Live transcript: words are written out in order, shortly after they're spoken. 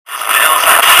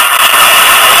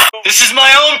This is my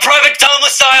own private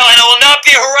domicile and I will not be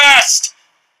harassed!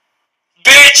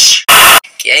 Bitch!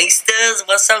 Gangsters,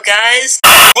 what's up, guys?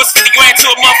 What's 50 grand to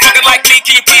a motherfucker like me?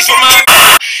 Can you please remind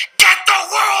me? Get the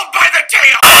world by the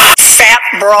tail! Fat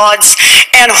broads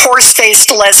and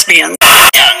horse-faced lesbians. Make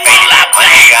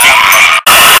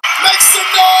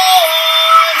some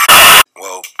noise!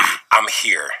 Well, I'm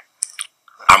here.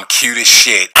 I'm cute as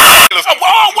shit.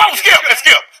 Whoa, skip!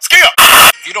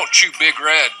 If you don't chew Big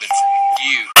Red, then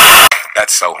you.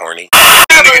 That's so horny.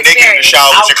 Nigga naked in the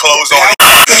shower with your clothes on.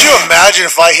 Could you imagine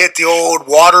if I hit the old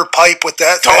water pipe with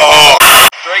that thing? Oh.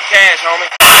 Straight cash, homie.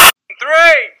 3,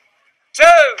 2,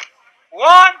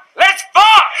 1, let's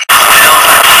fuck!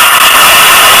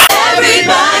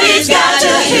 Everybody's got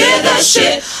to hear the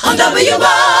shit on W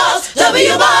Balls,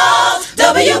 W Balls,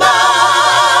 W Balls.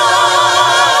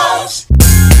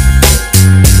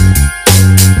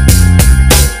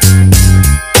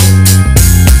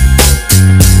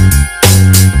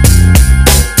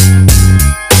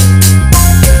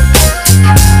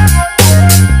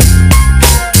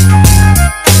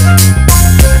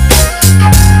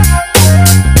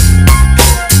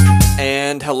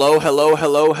 And hello,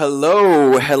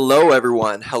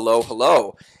 everyone.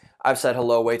 Hello. I've said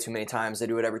hello way too many times. I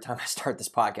do it every time I start this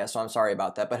podcast, so I'm sorry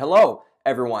about that. But hello,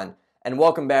 everyone, and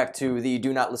welcome back to the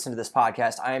Do Not Listen to This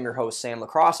podcast. I am your host, Sam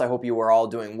Lacrosse. I hope you are all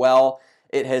doing well.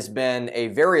 It has been a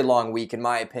very long week, in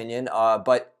my opinion,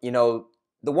 but, you know,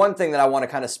 the one thing that I want to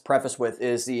kind of preface with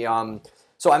is the,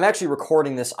 so I'm actually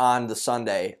recording this on the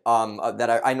Sunday,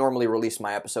 that I normally release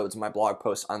my episodes and my blog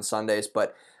posts on Sundays,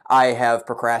 but I have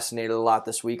procrastinated a lot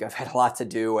this week. I've had a lot to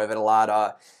do. I've had a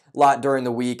lot during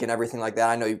the week and everything like that.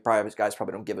 I know you guys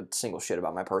probably don't give a single shit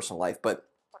about my personal life, but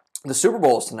the Super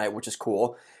Bowl is tonight, which is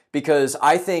cool because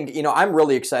I think, you know, I'm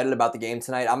really excited about the game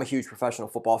tonight. I'm a huge professional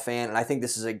football fan, and I think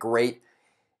this is a great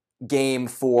game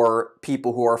for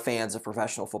people who are fans of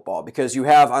professional football because you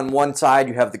have on one side,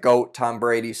 you have the GOAT, Tom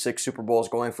Brady, 6 Super Bowls,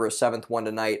 going for a 7th one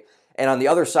tonight. And on the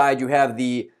other side, you have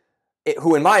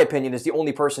who in my opinion is the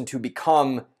only person to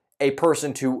become a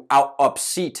person to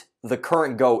upseat the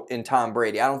current GOAT in Tom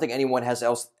Brady. I don't think anyone else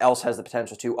has the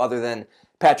potential to, other than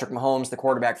Patrick Mahomes, the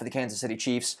quarterback for the Kansas City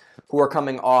Chiefs, who are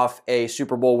coming off a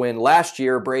Super Bowl win last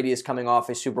year. Brady is coming off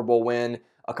a Super Bowl win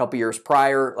a couple years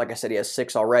prior. Like I said, he has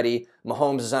 6 already.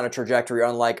 Mahomes is on a trajectory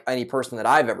unlike any person that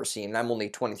I've ever seen. I'm only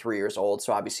 23 years old,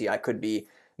 so obviously I could be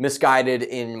misguided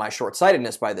in my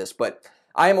short-sightedness by this, but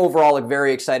I am overall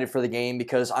very excited for the game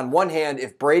because on one hand,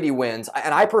 if Brady wins,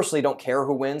 and I personally don't care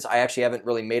who wins, I actually haven't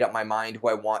really made up my mind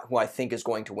who I think is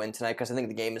going to win tonight because I think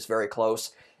the game is very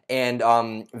close. And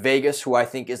Vegas, who I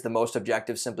think is the most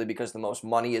objective simply because the most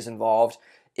money is involved,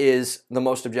 is the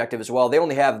most objective as well. They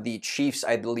only have the Chiefs,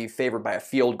 I believe, favored by a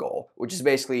field goal, which is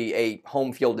basically a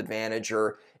home field advantage.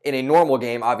 Or in a normal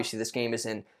game, obviously this game is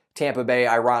in Tampa Bay,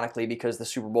 ironically, because the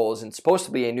Super Bowl isn't supposed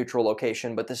to be a neutral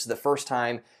location, but this is the first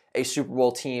time a Super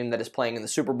Bowl team that is playing in the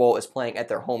Super Bowl is playing at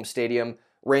their home stadium,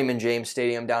 Raymond James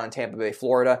Stadium down in Tampa Bay,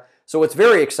 Florida. So it's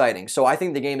very exciting. So I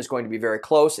think the game is going to be very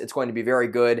close. It's going to be very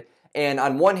good. And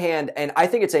on one hand, and I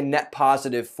think it's a net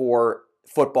positive for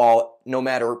football no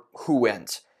matter who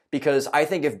wins. Because I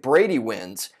think if Brady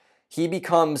wins, he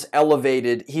becomes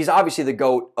elevated. He's obviously the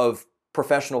GOAT of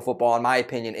professional football, in my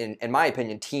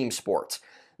opinion, team sports.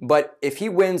 But if he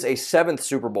wins a 7th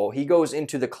Super Bowl, he goes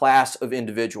into the class of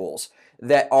individuals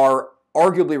that are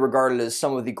arguably regarded as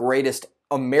some of the greatest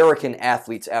American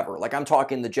athletes ever. Like I'm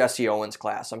talking the Jesse Owens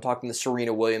class, I'm talking the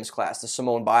Serena Williams class, the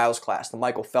Simone Biles class, the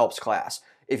Michael Phelps class.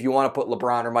 If you want to put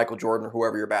LeBron or Michael Jordan or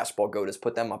whoever your basketball GOAT is,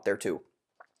 put them up there too.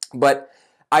 But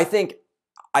I think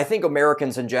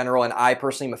Americans in general, and I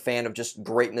personally am a fan of just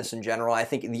greatness in general, I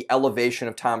think the elevation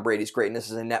of Tom Brady's greatness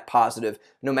is a net positive,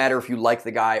 no matter if you like the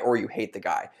guy or you hate the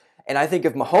guy. And I think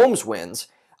if Mahomes wins,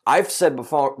 I've said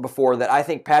before that I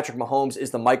think Patrick Mahomes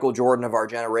is the Michael Jordan of our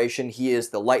generation. He is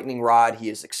the lightning rod. He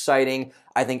is exciting.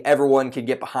 I think everyone can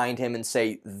get behind him and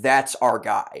say, that's our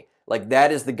guy. Like,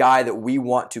 that is the guy that we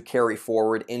want to carry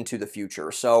forward into the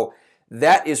future. So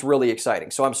that is really exciting.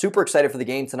 So I'm super excited for the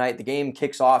game tonight. The game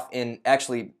kicks off in,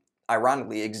 actually,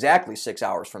 ironically, exactly 6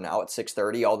 hours from now at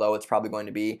 6:30, although it's probably going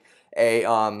to be a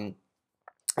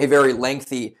very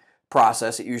lengthy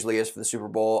process. It usually is for the Super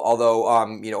Bowl. Although,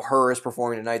 you know, Her is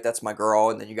performing tonight. That's my girl.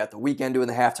 And then you got The Weeknd doing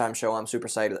the halftime show. I'm super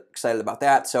excited about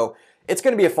that. So it's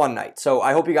going to be a fun night. So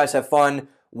I hope you guys have fun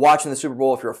watching the Super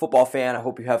Bowl. If you're a football fan, I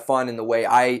hope you have fun in the way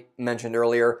I mentioned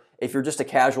earlier. If you're just a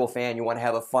casual fan, you want to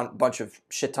have a fun bunch of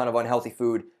shit ton of unhealthy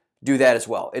food, do that as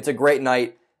well. It's a great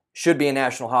night. Should be a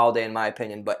national holiday in my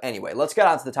opinion. But anyway, let's get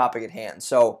on to the topic at hand.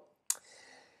 So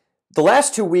The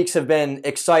last 2 weeks have been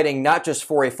exciting, not just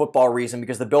for a football reason,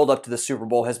 because the build-up to the Super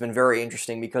Bowl has been very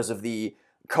interesting because of the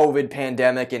COVID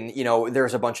pandemic, and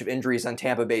there's a bunch of injuries on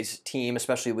Tampa Bay's team,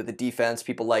 especially with the defense.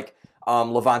 People like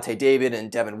Levante David and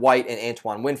Devin White and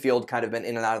Antoine Winfield kind of been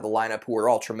in and out of the lineup, who are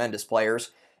all tremendous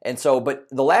players. And so, but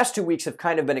the last 2 weeks have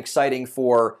kind of been exciting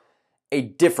for a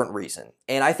different reason.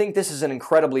 And I think this is an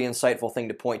incredibly insightful thing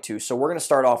to point to. So we're going to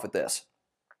start off with this.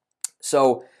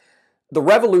 So the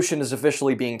revolution is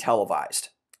officially being televised.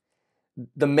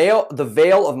 The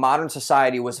veil of modern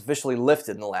society was officially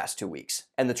lifted in the last 2 weeks,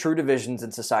 and the true divisions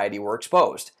in society were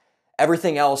exposed.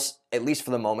 Everything else, at least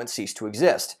for the moment, ceased to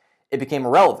exist. It became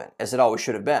irrelevant, as it always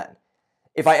should have been.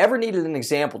 If I ever needed an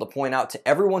example to point out to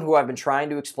everyone who I've been trying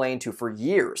to explain to for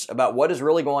years about what is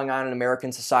really going on in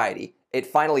American society, it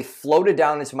finally floated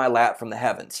down into my lap from the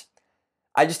heavens.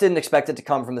 I just didn't expect it to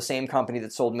come from the same company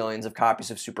that sold millions of copies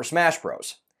of Super Smash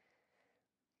Bros.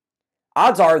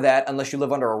 Odds are that, unless you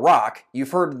live under a rock,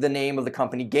 you've heard the name of the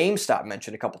company GameStop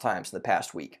mentioned a couple times in the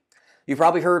past week. You've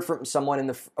probably heard from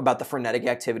someone about the frenetic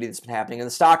activity that's been happening in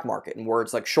the stock market, and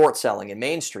words like short selling and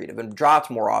Main Street have been dropped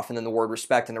more often than the word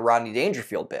respect in the Rodney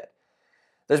Dangerfield bit.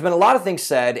 There's been a lot of things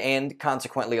said, and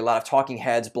consequently a lot of talking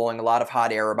heads blowing a lot of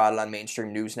hot air about it on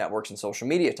mainstream news networks and social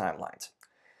media timelines.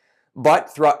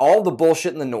 But throughout all the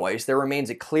bullshit and the noise, there remains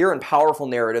a clear and powerful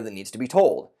narrative that needs to be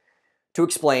told. To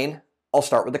explain, I'll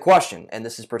start with the question, and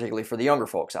this is particularly for the younger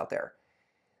folks out there.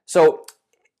 So,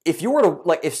 if you were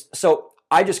to,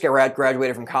 I just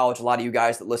graduated from college. A lot of you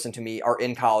guys that listen to me are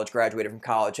in college, graduated from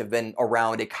college, have been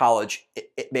around a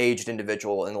college-aged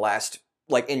individual in the last,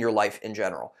 in your life in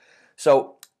general.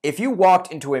 So, if you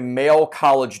walked into a male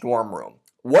college dorm room,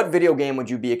 what video game would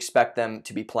you expect them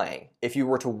to be playing? If you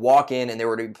were to walk in and they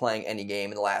were to be playing any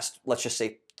game in the last, let's just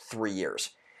say, 3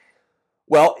 years.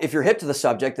 Well, if you're hip to the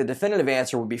subject, the definitive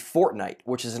answer would be Fortnite,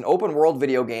 which is an open-world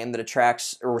video game that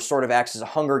attracts or sort of acts as a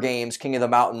Hunger Games, King of the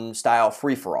Mountain style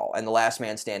free-for-all, and the last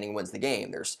man standing wins the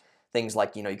game. There's things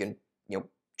like, you can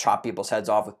chop people's heads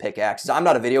off with pickaxes. I'm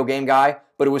not a video game guy,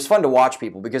 but it was fun to watch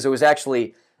people because it was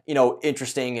actually,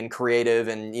 interesting and creative,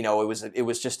 and it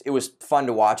was fun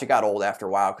to watch. It got old after a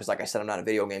while because, like I said, I'm not a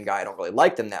video game guy. I don't really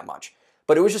like them that much,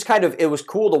 but it was just it was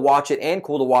cool to watch it and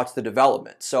cool to watch the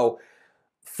development. So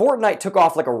Fortnite took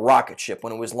off like a rocket ship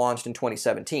when it was launched in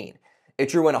 2017. It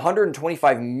drew in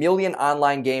 125 million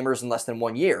online gamers in less than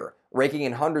 1 year, raking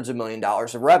in hundreds of $1 million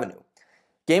of revenue.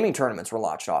 Gaming tournaments were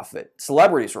launched off of it.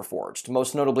 Celebrities were forged,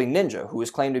 most notably Ninja, who is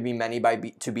claimed to be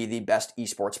to be the best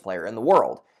esports player in the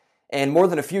world. And more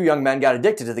than a few young men got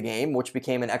addicted to the game, which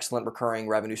became an excellent recurring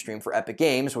revenue stream for Epic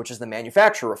Games, which is the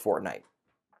manufacturer of Fortnite.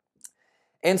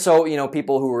 And so,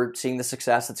 people who were seeing the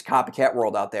success, it's a copycat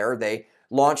world out there, they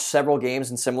launched several games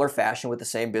in similar fashion with the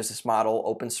same business model,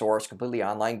 open source, completely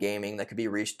online gaming that could be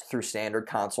reached through standard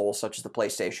consoles such as the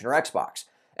PlayStation or Xbox.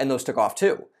 And those took off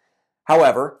too.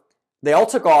 However, they all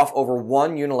took off over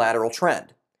one unilateral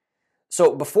trend.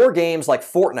 So before games like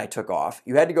Fortnite took off,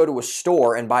 you had to go to a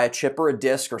store and buy a chip or a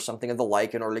disc or something of the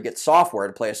like in order to get software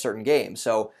to play a certain game.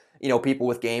 So, people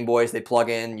with Game Boys, they plug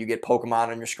in, you get Pokemon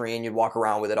on your screen, you'd walk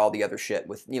around with it, all the other shit.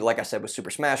 With, like I said, with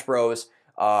Super Smash Bros.,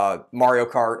 Mario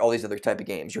Kart, all these other type of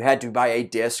games. You had to buy a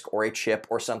disc or a chip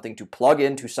or something to plug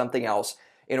into something else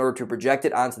in order to project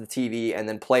it onto the TV and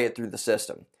then play it through the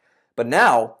system. But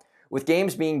now, with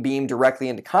games being beamed directly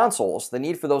into consoles, the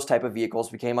need for those type of vehicles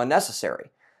became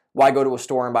unnecessary. Why go to a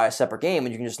store and buy a separate game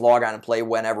when you can just log on and play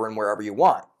whenever and wherever you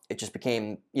want? It just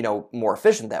became, more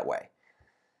efficient that way.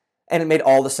 And it made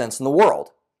all the sense in the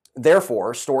world.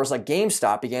 Therefore, stores like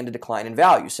GameStop began to decline in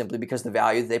value simply because the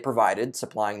value that they provided,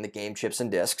 supplying the game chips and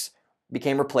discs,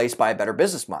 became replaced by a better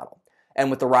business model. And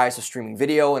with the rise of streaming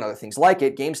video and other things like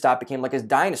it, GameStop became like a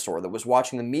dinosaur that was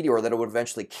watching the meteor that it would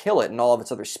eventually kill it and all of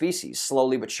its other species,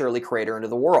 slowly but surely crater into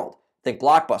the world. Think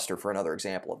Blockbuster for another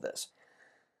example of this.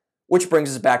 Which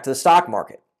brings us back to the stock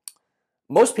market.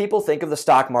 Most people think of the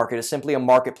stock market as simply a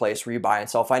marketplace where you buy and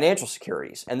sell financial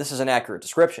securities, and this is an accurate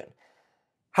description.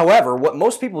 However, what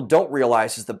most people don't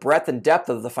realize is the breadth and depth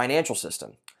of the financial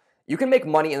system. You can make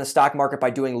money in the stock market by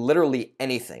doing literally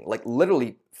anything, like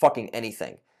literally fucking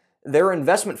anything. There are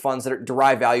investment funds that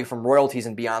derive value from royalties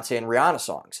in Beyonce and Rihanna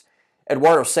songs.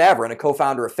 Eduardo Saverin, a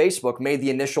co-founder of Facebook, made the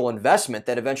initial investment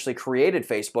that eventually created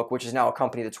Facebook, which is now a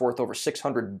company that's worth over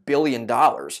 $600 billion,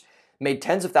 made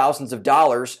tens of thousands of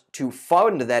dollars to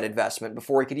fund that investment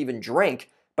before he could even drink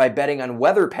by betting on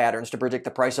weather patterns to predict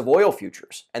the price of oil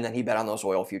futures. And then he bet on those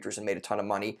oil futures and made a ton of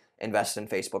money, invested in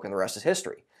Facebook, and the rest is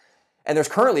history. And there's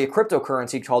currently a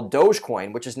cryptocurrency called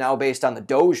Dogecoin, which is now based on the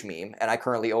Doge meme, and I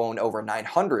currently own over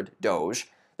 900 Doge,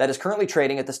 that is currently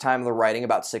trading at this time of the writing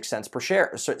about 6 cents per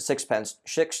share,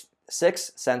 6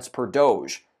 cents per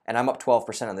Doge, and I'm up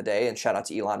 12% on the day, and shout out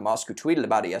to Elon Musk who tweeted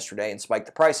about it yesterday and spiked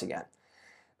the price again.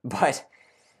 But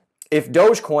if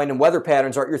Dogecoin and weather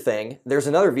patterns aren't your thing, there's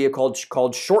another vehicle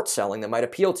called short selling that might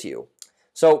appeal to you.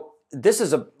 So this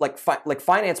is like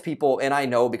finance people, and I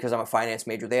know because I'm a finance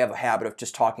major, they have a habit of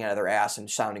just talking out of their ass and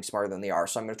sounding smarter than they are,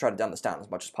 so I'm going to try to dumb this down as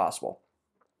much as possible.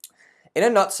 In a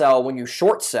nutshell, when you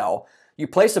short sell, you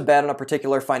place a bet on a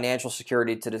particular financial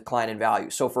security to decline in value.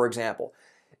 So for example,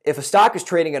 if a stock is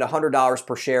trading at $100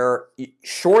 per share,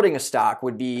 shorting a stock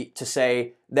would be to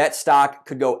say that stock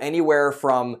could go anywhere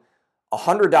from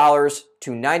 $100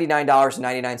 to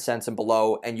 $99.99 and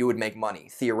below, and you would make money,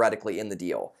 theoretically, in the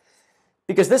deal.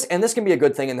 Because this can be a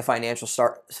good thing in the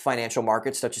financial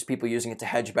markets, such as people using it to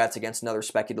hedge bets against another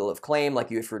speculative claim,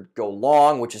 like if you go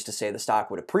long, which is to say the stock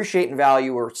would appreciate in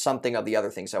value, or something of the other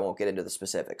things. I won't get into the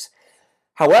specifics.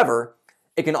 However,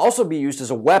 it can also be used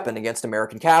as a weapon against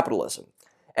American capitalism,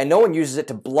 and no one uses it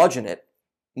to bludgeon it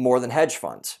more than hedge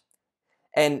funds.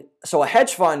 And so a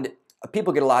hedge fund,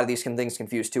 people get a lot of these things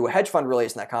confused too. A hedge fund really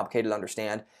isn't that complicated to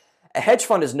understand. A hedge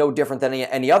fund is no different than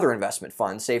any other investment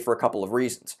fund, save for a couple of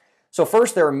reasons. So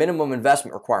first, there are minimum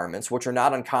investment requirements, which are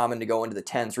not uncommon to go into the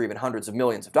tens or even hundreds of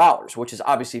millions of dollars, which is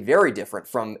obviously very different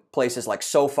from places like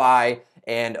SoFi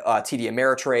and TD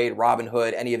Ameritrade,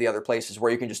 Robinhood, any of the other places where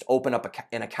you can just open up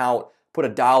an account, put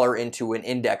 $1 into an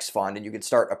index fund, and you can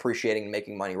start appreciating and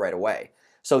making money right away.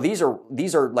 So these are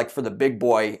like for the big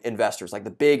boy investors, like the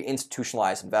big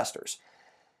institutionalized investors.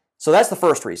 So that's the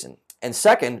first reason. And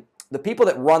second, the people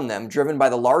that run them, driven by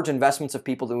the large investments of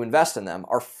people who invest in them,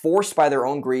 are forced by their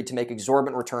own greed to make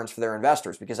exorbitant returns for their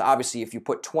investors, because obviously if you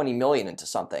put $20 million into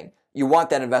something, you want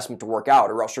that investment to work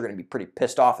out, or else you're going to be pretty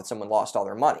pissed off that someone lost all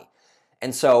their money.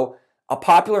 And so a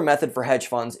popular method for hedge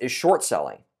funds is short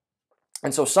selling.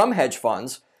 And so some hedge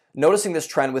funds, noticing this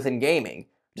trend within gaming,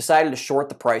 decided to short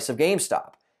the price of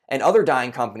GameStop. And other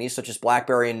dying companies such as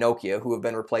BlackBerry and Nokia, who have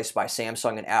been replaced by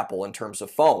Samsung and Apple in terms of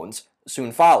phones,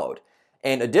 soon followed.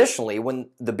 And additionally, when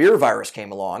the beer virus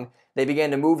came along, they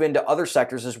began to move into other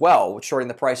sectors as well, with shorting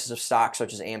the prices of stocks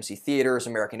such as AMC Theaters,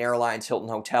 American Airlines, Hilton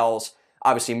Hotels.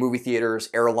 Obviously, movie theaters,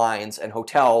 airlines, and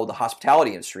the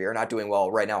hospitality industry are not doing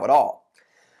well right now at all.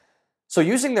 So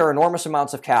using their enormous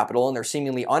amounts of capital and their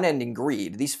seemingly unending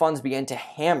greed, these funds began to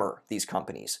hammer these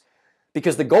companies.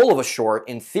 Because the goal of a short,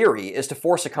 in theory, is to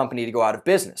force a company to go out of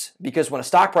business. Because when a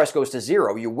stock price goes to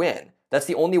zero, you win. That's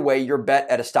the only way your bet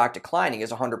at a stock declining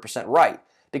is 100% right.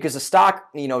 Because the stock,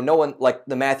 no one, like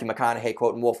the Matthew McConaughey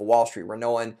quote in Wolf of Wall Street, where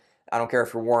no one, I don't care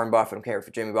if you're Warren Buffett, I don't care if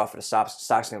you're Jimmy Buffett, the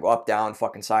stock's going to go up, down,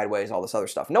 fucking sideways, all this other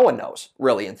stuff. No one knows,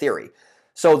 really, in theory.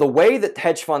 So the way that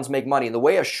hedge funds make money, and the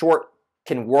way a short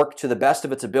can work to the best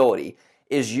of its ability,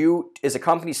 is a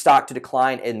company's stock to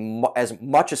decline as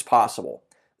much as possible.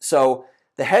 So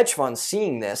the hedge funds,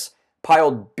 seeing this,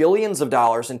 piled billions of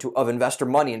dollars of investor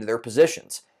money into their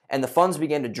positions. And the funds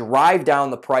began to drive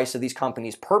down the price of these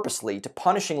companies purposely to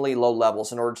punishingly low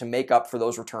levels in order to make up for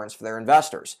those returns for their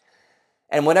investors.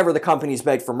 And whenever the companies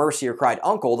begged for mercy or cried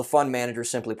uncle, the fund manager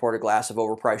simply poured a glass of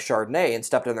overpriced Chardonnay and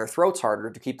stepped on their throats harder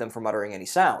to keep them from uttering any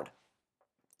sound.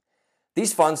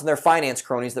 These funds and their finance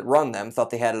cronies that run them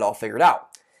thought they had it all figured out.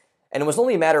 And it was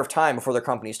only a matter of time before their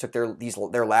companies took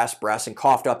their last breaths and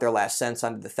coughed up their last cents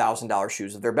onto the $1,000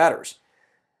 shoes of their bettors.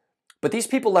 But these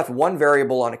people left one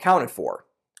variable unaccounted for: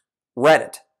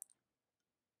 Reddit.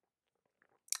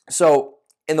 So,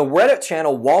 in the Reddit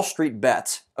channel Wall Street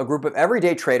Bets, a group of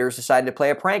everyday traders decided to play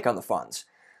a prank on the funds.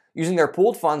 Using their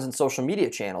pooled funds and social media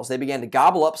channels, they began to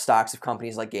gobble up stocks of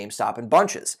companies like GameStop in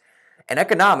bunches. In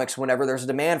economics, whenever there's a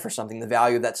demand for something, the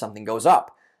value of that something goes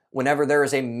up. Whenever there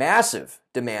is a massive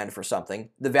demand for something,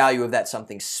 the value of that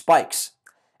something spikes.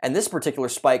 And this particular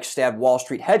spike stabbed Wall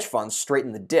Street hedge funds straight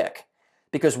in the dick.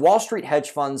 Because Wall Street hedge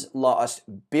funds lost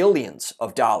billions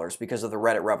of dollars because of the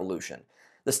Reddit revolution.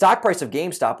 The stock price of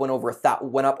GameStop went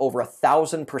up over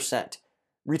 1,000%.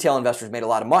 Retail investors made a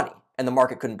lot of money, and the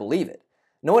market couldn't believe it.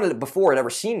 No one before had ever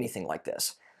seen anything like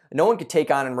this. No one could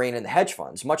take on and rein in the hedge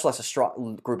funds, much less a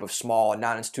strong group of small and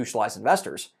non-institutionalized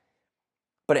investors.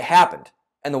 But it happened,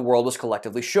 and the world was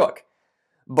collectively shook.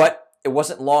 But it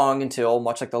wasn't long until,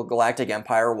 much like the Galactic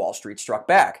Empire, Wall Street struck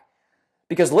back.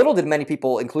 Because little did many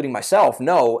people, including myself,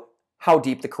 know how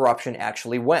deep the corruption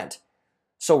actually went.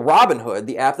 So Robinhood,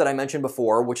 the app that I mentioned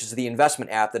before, which is the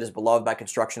investment app that is beloved by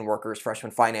construction workers,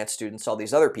 freshman finance students, all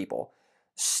these other people,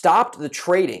 stopped the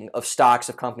trading of stocks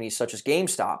of companies such as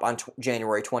GameStop on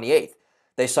January 28th.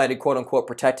 They cited, quote-unquote,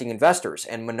 protecting investors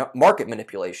and market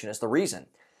manipulation as the reason.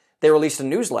 They released a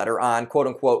newsletter on,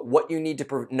 quote-unquote, what you need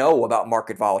to know about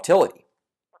market volatility.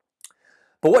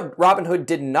 But what Robinhood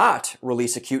did not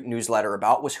release a cute newsletter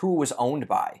about was who it was owned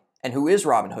by. And who is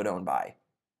Robinhood owned by?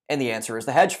 And the answer is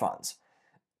the hedge funds.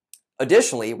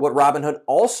 Additionally, what Robinhood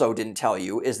also didn't tell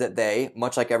you is that they,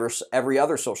 much like every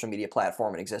other social media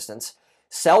platform in existence,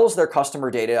 sells their customer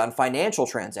data on financial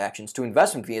transactions to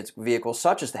investment vehicles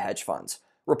such as the hedge funds,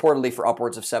 reportedly for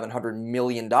upwards of $700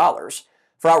 million,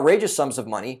 for outrageous sums of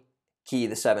money, key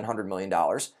the $700 million,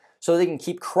 so they can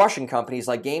keep crushing companies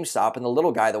like GameStop and the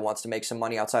little guy that wants to make some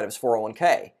money outside of his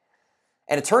 401k.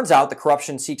 And it turns out the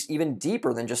corruption seeks even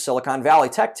deeper than just Silicon Valley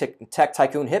tech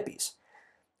tycoon hippies.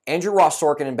 Andrew Ross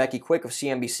Sorkin and Becky Quick of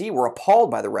CNBC were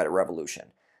appalled by the Reddit revolution.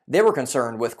 They were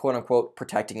concerned with, quote-unquote,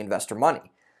 protecting investor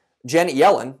money. Janet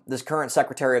Yellen, this current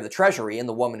Secretary of the Treasury and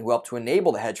the woman who helped to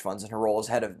enable the hedge funds in her role as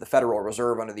head of the Federal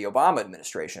Reserve under the Obama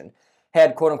administration,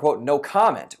 had, quote-unquote, no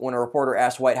comment when a reporter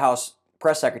asked White House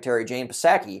Press Secretary Jane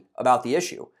Psaki about the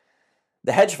issue.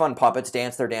 The hedge fund puppets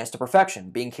dance their dance to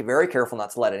perfection, being very careful not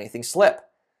to let anything slip.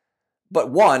 But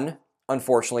one,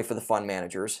 unfortunately for the fund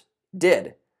managers,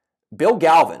 did. Bill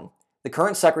Galvin, the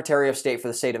current Secretary of State for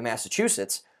the state of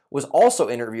Massachusetts, was also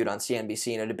interviewed on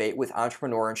CNBC in a debate with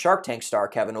entrepreneur and Shark Tank star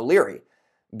Kevin O'Leary.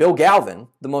 Bill Galvin,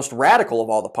 the most radical of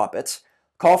all the puppets,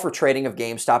 called for trading of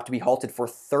GameStop to be halted for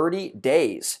 30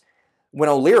 days. When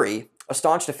O'Leary, a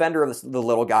staunch defender of the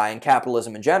little guy and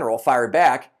capitalism in general, fired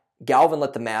back, Galvin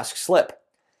let the mask slip.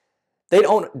 They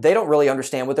don't really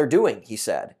understand what they're doing, he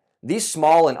said. These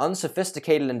small and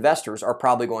unsophisticated investors are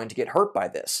probably going to get hurt by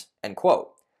this, end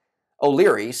quote.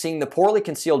 O'Leary, seeing the poorly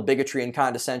concealed bigotry and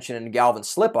condescension in Galvin's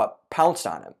slip-up, pounced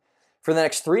on him. For the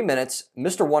next 3 minutes,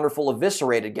 Mr. Wonderful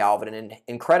eviscerated Galvin in an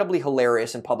incredibly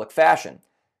hilarious and public fashion.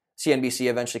 CNBC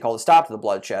eventually called a stop to the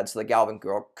bloodshed so that Galvin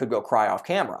could go cry off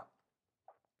camera.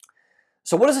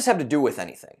 So what does this have to do with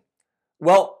anything?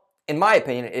 Well, in my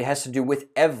opinion, it has to do with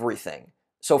everything.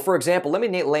 So for example, let me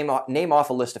name off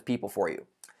a list of people for you.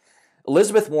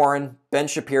 Elizabeth Warren, Ben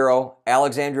Shapiro,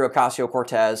 Alexandria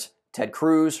Ocasio-Cortez, Ted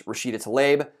Cruz, Rashida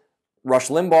Tlaib, Rush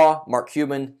Limbaugh, Mark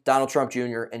Cuban, Donald Trump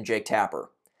Jr., and Jake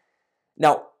Tapper.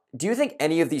 Now, do you think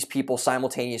any of these people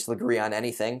simultaneously agree on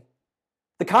anything?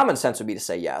 The common sense would be to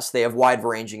say yes. They have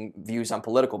wide-ranging views on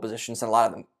political positions, and a lot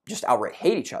of them just outright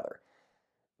hate each other.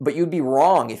 But you'd be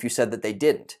wrong if you said that they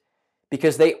didn't,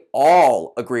 because they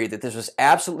all agreed that this was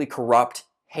absolutely corrupt,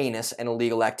 heinous, and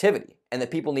illegal activity, and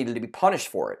that people needed to be punished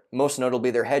for it, most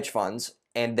notably their hedge funds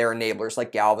and their enablers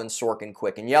like Galvin, Sorkin,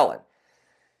 Quick, and Yellen.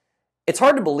 It's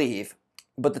hard to believe,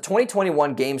 but the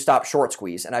 2021 GameStop short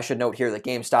squeeze, and I should note here that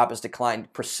GameStop has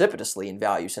declined precipitously in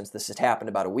value since this had happened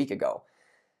about a week ago,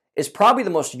 is probably the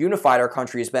most unified our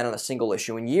country has been on a single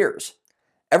issue in years.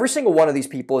 Every single one of these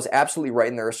people is absolutely right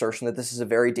in their assertion that this is a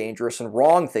very dangerous and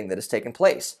wrong thing that has taken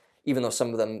place, even though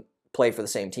some of them play for the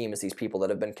same team as these people that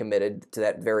have been committed to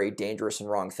that very dangerous and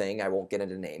wrong thing. I won't get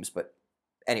into names, but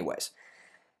anyways.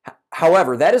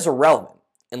 However, that is irrelevant,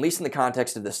 at least in the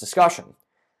context of this discussion.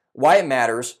 Why it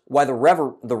matters, why the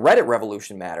Reddit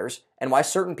revolution matters, and why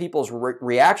certain people's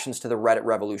reactions to the Reddit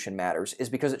revolution matters is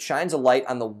because it shines a light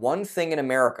on the one thing in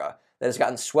America that has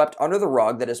gotten swept under the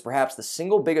rug that is perhaps the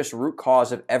single biggest root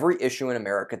cause of every issue in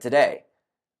America today,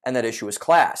 and that issue is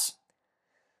class.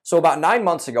 So about 9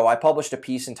 months ago, I published a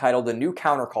piece entitled The New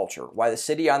Counterculture, Why the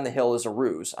City on the Hill is a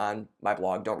Ruse on my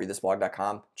blog,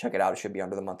 don'treadthisblog.com. Check it out, it should be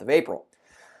under the month of April,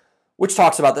 which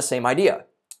talks about the same idea.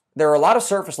 There are a lot of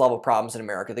surface level problems in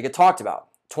America that get talked about.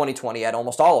 2020 had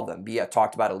almost all of them be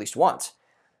talked about at least once.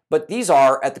 But these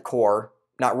are, at the core,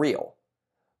 not real.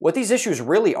 What these issues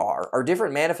really are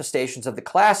different manifestations of the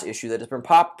class issue that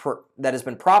has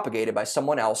been propagated by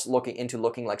someone else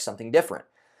looking like something different.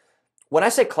 When I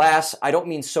say class, I don't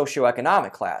mean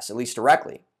socioeconomic class, at least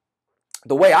directly.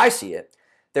 The way I see it,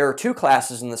 there are two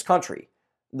classes in this country,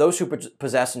 those who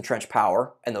possess entrenched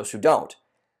power and those who don't.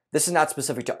 This is not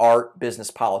specific to art,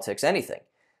 business, politics, anything.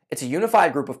 It's a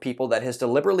unified group of people that has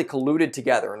deliberately colluded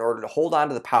together in order to hold on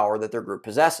to the power that their group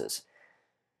possesses.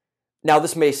 Now,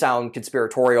 this may sound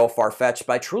conspiratorial, far-fetched,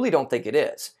 but I truly don't think it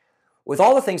is. With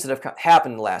all the things that have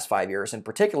happened in the last 5 years, and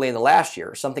particularly in the last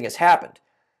year, something has happened.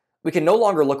 We can no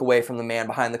longer look away from the man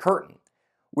behind the curtain.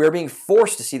 We are being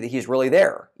forced to see that he's really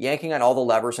there, yanking on all the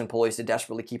levers and pulleys to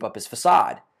desperately keep up his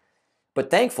facade. But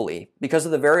thankfully, because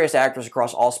of the various actors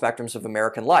across all spectrums of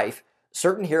American life,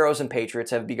 certain heroes and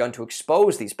patriots have begun to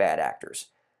expose these bad actors.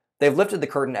 They've lifted the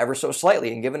curtain ever so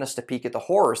slightly and given us a peek at the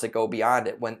horrors that go behind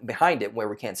it where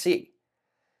we can't see.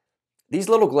 These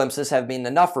little glimpses have been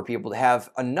enough for people to have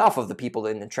enough of the people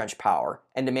in entrenched power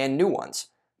and demand new ones.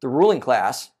 The ruling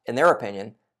class, in their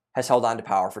opinion, has held on to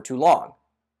power for too long.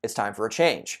 It's time for a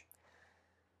change.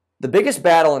 The biggest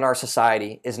battle in our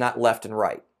society is not left and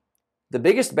right. The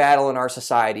biggest battle in our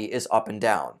society is up and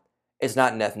down. It's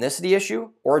not an ethnicity issue,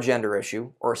 or a gender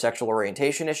issue, or a sexual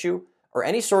orientation issue, or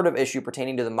any sort of issue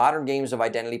pertaining to the modern games of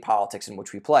identity politics in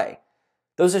which we play.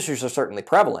 Those issues are certainly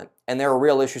prevalent, and there are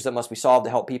real issues that must be solved to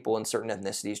help people in certain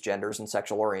ethnicities, genders, and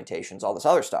sexual orientations, all this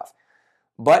other stuff.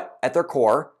 But at their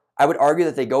core, I would argue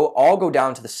that they all go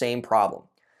down to the same problem.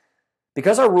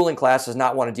 Because our ruling class does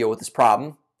not want to deal with this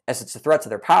problem, as it's a threat to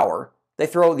their power, they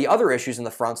throw the other issues in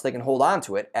the front so they can hold on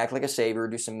to it, act like a savior,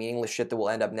 do some meaningless shit that will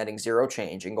end up netting zero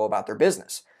change, and go about their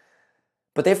business.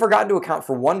 But they've forgotten to account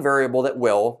for one variable that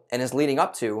will, and is leading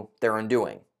up to, their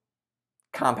undoing.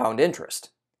 Compound interest.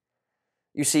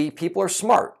 You see, people are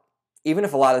smart, even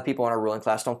if a lot of the people in our ruling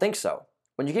class don't think so.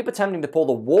 When you keep attempting to pull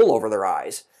the wool over their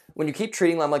eyes, when you keep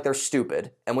treating them like they're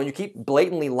stupid, and when you keep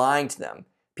blatantly lying to them,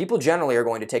 people generally are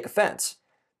going to take offense.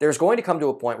 There's going to come to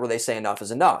a point where they say enough is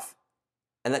enough.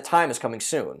 And that time is coming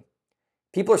soon.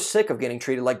 People are sick of getting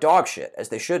treated like dog shit, as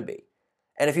they should be.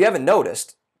 And if you haven't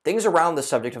noticed, things around this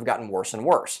subject have gotten worse and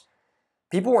worse.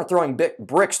 People weren't throwing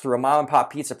bricks through a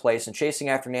mom-and-pop pizza place and chasing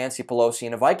after Nancy Pelosi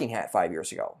in a Viking hat 5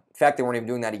 years ago. In fact, they weren't even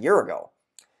doing that a year ago.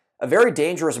 A very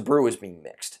dangerous brew is being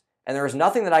mixed, and there is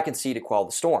nothing that I can see to quell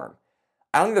the storm.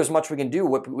 I don't think there's much we can do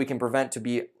what we can prevent to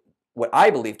be what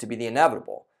I believe to be the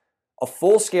inevitable. A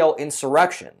full-scale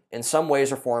insurrection in some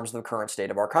ways or forms of the current state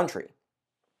of our country.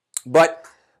 But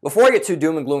before I get too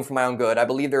doom and gloom for my own good, I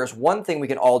believe there is one thing we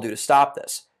can all do to stop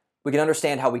this. We can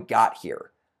understand how we got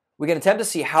here. We can attempt to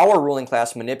see how our ruling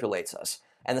class manipulates us,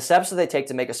 and the steps that they take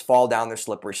to make us fall down their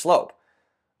slippery slope.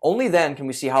 Only then can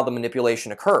we see how the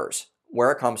manipulation occurs,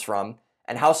 where it comes from,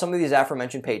 and how some of these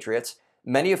aforementioned patriots,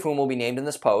 many of whom will be named in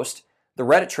this post, the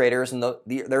Reddit traders and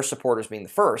their supporters being the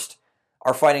first,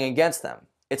 are fighting against them.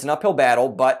 It's an uphill battle,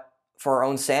 but for our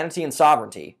own sanity and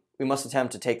sovereignty, we must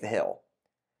attempt to take the hill.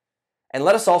 And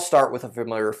let us all start with a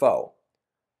familiar foe.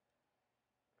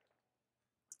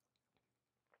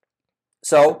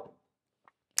 So,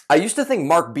 I used to think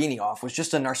Mark Benioff was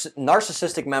just a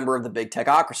narcissistic member of the big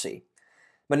techocracy,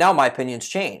 but now my opinion's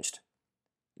changed.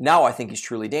 Now I think he's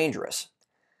truly dangerous.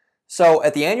 So,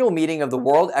 at the annual meeting of the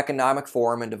World Economic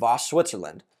Forum in Davos,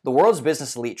 Switzerland, the world's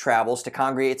business elite travels to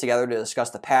congregate together to discuss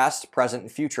the past, present,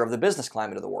 and future of the business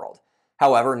climate of the world.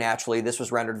 However, naturally, this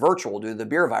was rendered virtual due to the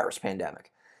beer virus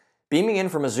pandemic. Beaming in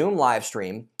from a Zoom live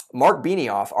stream, Mark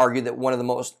Benioff argued one of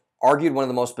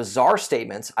the most bizarre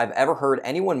statements I've ever heard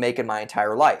anyone make in my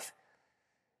entire life.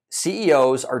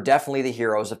 CEOs are definitely the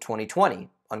heroes of 2020,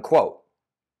 unquote.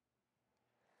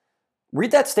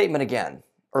 Read that statement again,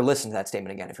 or listen to that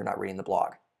statement again if you're not reading the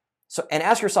blog. And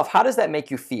ask yourself, how does that make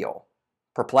you feel?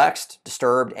 Perplexed,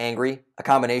 disturbed, angry, a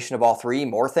combination of all three,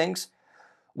 more things?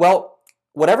 Well,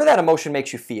 whatever that emotion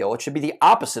makes you feel, it should be the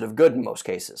opposite of good in most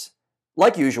cases.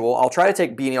 Like usual, I'll try to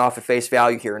take Benioff at face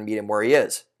value here and meet him where he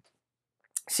is.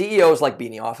 CEOs like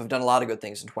Benioff have done a lot of good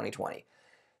things in 2020.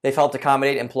 They've helped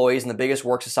accommodate employees in the biggest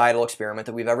work societal experiment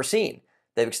that we've ever seen.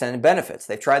 They've extended benefits.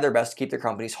 They've tried their best to keep their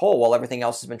companies whole while everything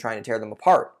else has been trying to tear them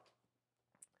apart.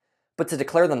 But to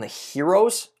declare them the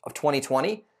heroes of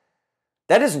 2020,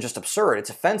 that isn't just absurd, it's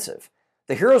offensive.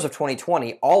 The heroes of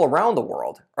 2020 all around the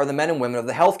world are the men and women of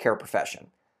the healthcare profession.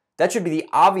 That should be the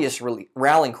obvious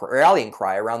rallying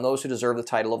cry around those who deserve the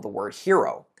title of the word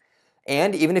hero.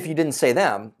 And even if you didn't say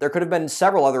them, there could have been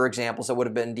several other examples that would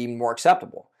have been deemed more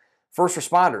acceptable. First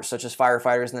responders, such as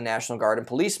firefighters in the National Guard and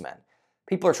policemen.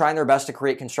 People are trying their best to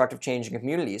create constructive change in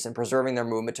communities and preserving their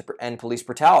movement to end police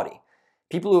brutality.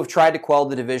 People who have tried to quell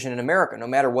the division in America, no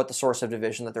matter what the source of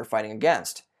division that they're fighting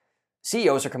against.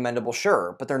 CEOs are commendable,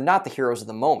 sure, but they're not the heroes of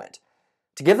the moment.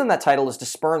 To give them that title is to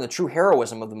spurn the true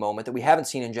heroism of the moment that we haven't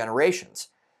seen in generations.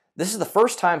 This is the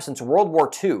first time since World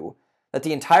War II that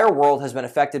the entire world has been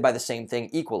affected by the same thing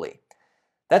equally.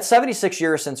 That's 76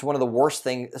 years since one of the worst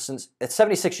things. It's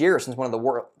 76 years since one of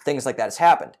the things like that has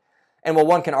happened. And while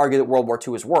one can argue that World War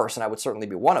II is worse, and I would certainly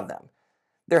be one of them,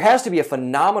 there has to be a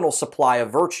phenomenal supply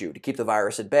of virtue to keep the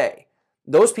virus at bay.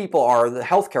 Those people are the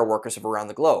healthcare workers of around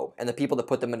the globe, and the people that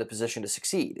put them in a position to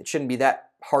succeed. It shouldn't be that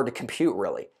hard to compute,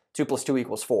 really. 2 +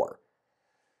 2 = 4.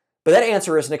 But that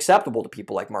answer isn't acceptable to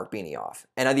people like Mark Benioff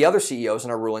and the other CEOs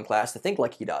in our ruling class that think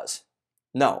like he does.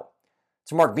 No.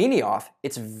 To Mark Benioff,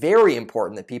 it's very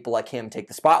important that people like him take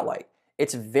the spotlight.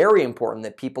 It's very important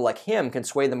that people like him can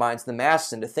sway the minds of the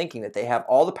masses into thinking that they have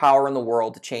all the power in the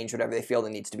world to change whatever they feel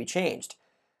that needs to be changed.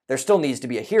 There still needs to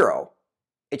be a hero.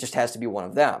 It just has to be one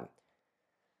of them.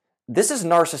 This is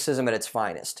narcissism at its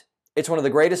finest. It's one of the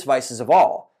greatest vices of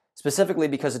all, specifically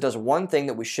because it does one thing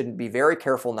that we should be very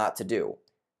careful not to do.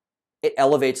 It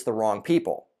elevates the wrong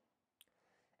people.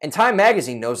 And Time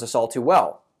magazine knows this all too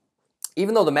well.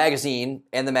 Even though the magazine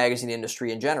and the magazine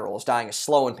industry in general is dying a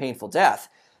slow and painful death,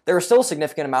 there is still a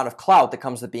significant amount of clout that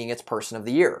comes with being its Person of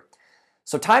the Year.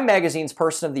 So Time Magazine's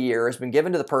Person of the Year has been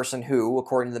given to the person who,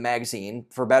 according to the magazine,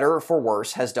 for better or for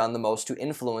worse, has done the most to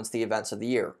influence the events of the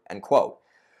year, end quote.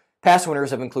 Past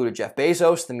winners have included Jeff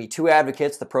Bezos, the Me Too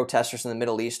advocates, the protesters in the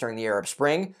Middle East during the Arab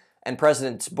Spring, and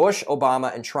Presidents Bush,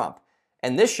 Obama, and Trump.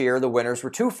 And this year, the winners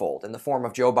were twofold, in the form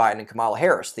of Joe Biden and Kamala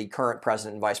Harris, the current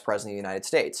President and Vice President of the United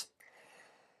States.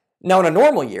 Now, in a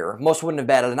normal year, most wouldn't have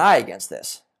batted an eye against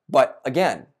this. But,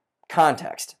 again,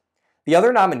 context. The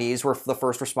other nominees were the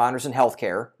first responders in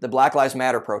healthcare, the Black Lives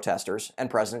Matter protesters,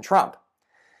 and President Trump.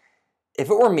 If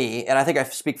it were me, and I think I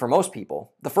speak for most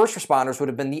people, the first responders would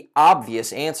have been the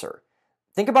obvious answer.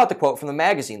 Think about the quote from the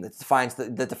magazine that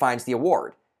defines the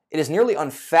award. It is nearly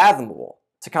unfathomable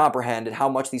to comprehend how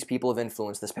much these people have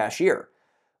influenced this past year.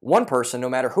 One person, no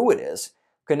matter who it is,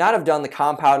 could not have done the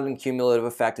compounded and cumulative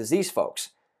effect as these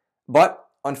folks. But,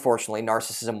 unfortunately,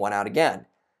 narcissism won out again.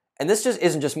 And this just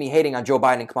isn't just me hating on Joe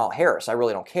Biden and Kamala Harris. I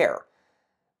really don't care.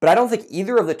 But I don't think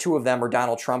either of the two of them or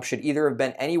Donald Trump should either have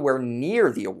been anywhere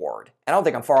near the award. I don't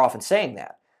think I'm far off in saying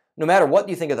that. No matter what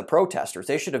you think of the protesters,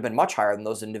 they should have been much higher than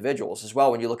those individuals as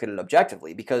well when you look at it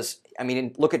objectively. Because,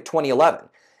 look at 2011.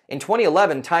 In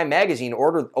 2011, Time Magazine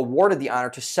awarded the honor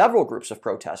to several groups of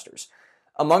protesters,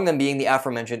 among them being the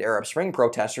aforementioned Arab Spring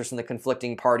protesters and the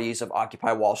conflicting parties of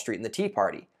Occupy Wall Street and the Tea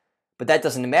Party. But that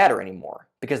doesn't matter anymore,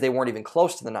 because they weren't even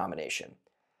close to the nomination.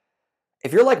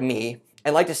 If you're like me,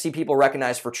 and like to see people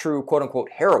recognized for true quote-unquote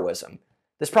heroism,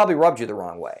 this probably rubbed you the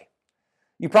wrong way.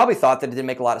 You probably thought that it didn't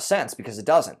make a lot of sense, because it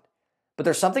doesn't. But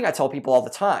there's something I tell people all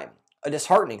the time, a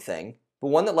disheartening thing, but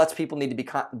one that people need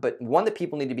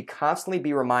to be constantly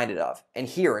be reminded of, and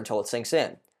hear until it sinks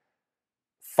in.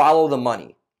 Follow the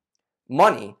money.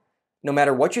 Money, no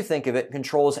matter what you think of it,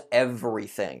 controls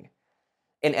everything.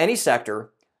 In any sector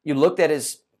you looked at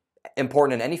as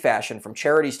important in any fashion, from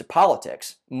charities to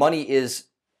politics, money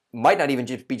might not even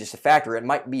be just a factor, it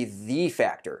might be the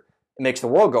factor. It makes the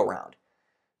world go round.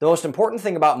 The most important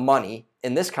thing about money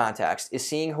in this context is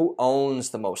seeing who owns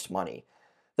the most money.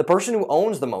 The person who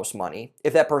owns the most money,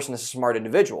 if that person is a smart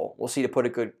individual, will see to put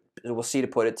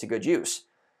it to good use.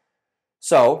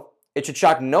 So, it should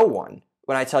shock no one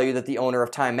when I tell you that the owner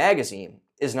of Time Magazine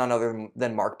is none other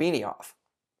than Mark Benioff.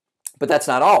 But that's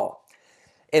not all.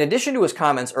 In addition to his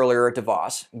comments earlier at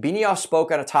Davos, Benioff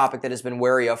spoke on a topic that I've been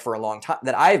wary of for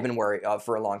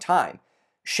a long time: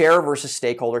 share versus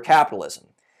stakeholder capitalism.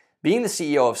 Being the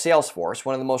CEO of Salesforce,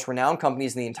 one of the most renowned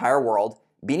companies in the entire world,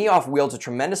 Benioff wields a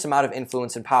tremendous amount of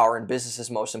influence and power in business's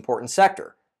most important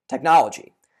sector,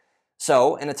 technology.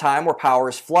 So, in a time where power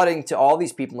is flooding to all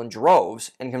these people in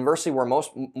droves, and conversely where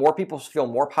more people feel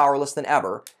more powerless than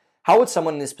ever, how would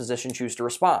someone in this position choose to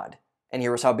respond? And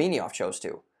here is how Benioff chose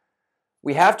to.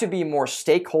 We have to be more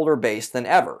stakeholder-based than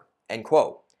ever, end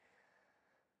quote.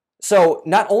 So,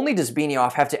 not only does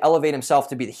Benioff have to elevate himself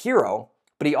to be the hero,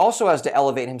 but he also has to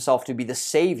elevate himself to be the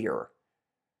savior.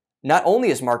 Not only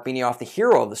is Mark Benioff the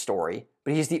hero of the story,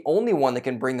 but he's the only one that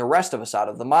can bring the rest of us out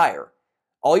of the mire.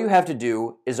 All you have to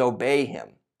do is obey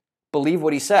him. Believe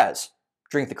what he says.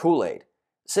 Drink the Kool-Aid.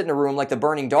 Sit in a room like the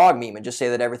burning dog meme and just say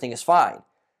that everything is fine.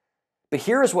 But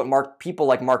here is what people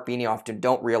like Mark Benioff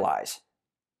don't realize.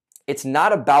 It's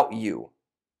not about you,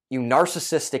 you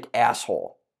narcissistic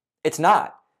asshole. It's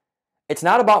not. It's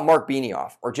not about Mark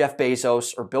Benioff, or Jeff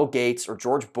Bezos, or Bill Gates, or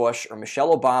George Bush, or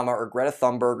Michelle Obama, or Greta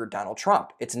Thunberg, or Donald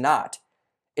Trump. It's not.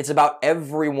 It's about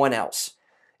everyone else.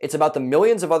 It's about the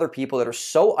millions of other people that are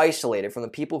so isolated from the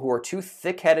people who are too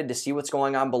thick-headed to see what's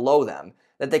going on below them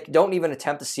that they don't even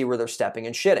attempt to see where they're stepping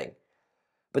and shitting.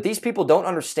 But these people don't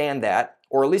understand that,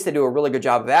 or at least they do a really good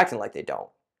job of acting like they don't.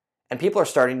 And people are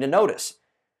starting to notice.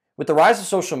 With the rise of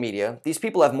social media, these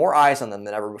people have more eyes on them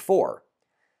than ever before.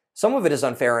 Some of it is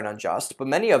unfair and unjust, but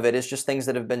many of it is just things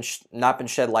that have not been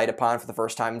shed light upon for the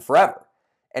first time in forever.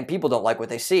 And people don't like what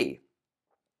they see.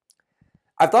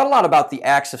 I've thought a lot about the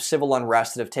acts of civil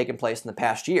unrest that have taken place in the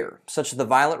past year, such as the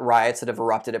violent riots that have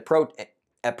erupted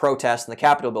at protests and the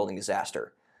Capitol building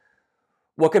disaster.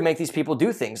 What could make these people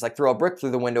do things like throw a brick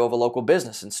through the window of a local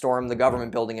business and storm a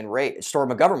government building in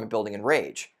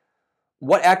rage?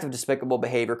 What act of despicable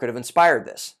behavior could have inspired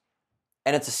this?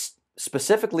 And it's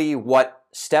specifically what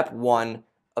step one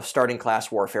of starting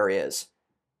class warfare is.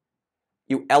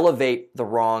 You elevate the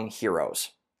wrong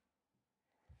heroes.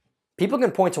 People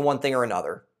can point to one thing or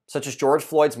another, such as George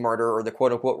Floyd's murder or the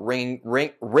quote-unquote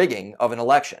rigging of an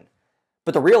election.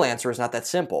 But the real answer is not that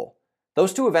simple.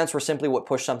 Those two events were simply what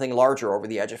pushed something larger over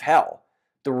the edge of hell.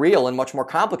 The real and much more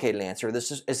complicated answer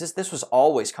this was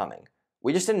always coming.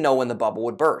 We just didn't know when the bubble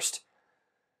would burst.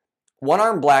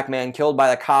 One-armed black man killed by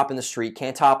a cop in the street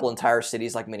can't topple entire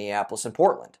cities like Minneapolis and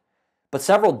Portland. but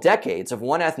several decades of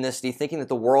one ethnicity thinking that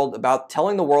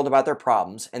telling the world about their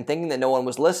problems and thinking that no one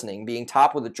was listening, being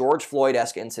topped with a George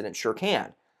Floyd-esque incident sure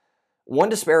can. One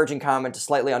disparaging comment to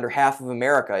slightly under half of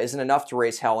America isn't enough to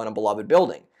raise hell in a beloved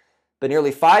building, but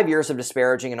nearly 5 years of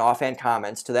disparaging and offhand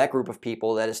comments to that group of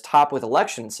people that is topped with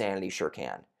election insanity sure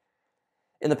can.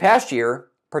 In the past year,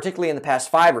 particularly in the past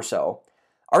 5 or so,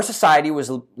 our society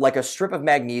was like a strip of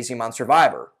magnesium on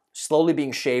Survivor, slowly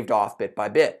being shaved off bit by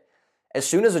bit. As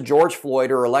soon as a George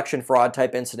Floyd or election fraud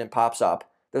type incident pops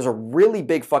up, there's a really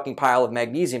big fucking pile of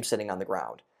magnesium sitting on the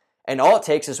ground. And all it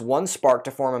takes is one spark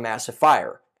to form a massive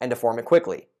fire, and to form it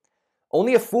quickly.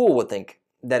 Only a fool would think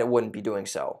that it wouldn't be doing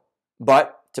so.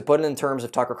 But, to put it in terms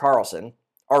of Tucker Carlson,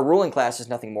 our ruling class is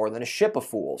nothing more than a ship of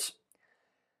fools.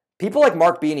 People like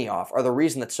Mark Benioff are the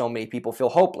reason that so many people feel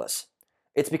hopeless.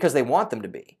 It's because they want them to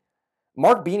be.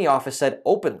 Mark Benioff has said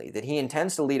openly that he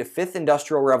intends to lead a fifth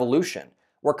industrial revolution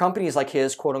where companies like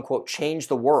his, quote-unquote, change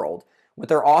the world with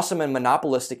their awesome and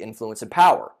monopolistic influence and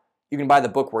power. You can buy the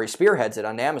book where he spearheads it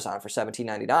on Amazon for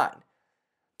 $17.99.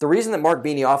 The reason that Mark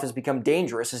Benioff has become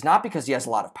dangerous is not because he has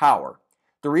a lot of power.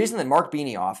 The reason that Mark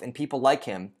Benioff and people like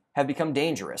him have become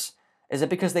dangerous is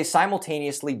because they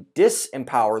simultaneously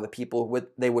disempower the people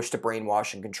they wish to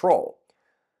brainwash and control.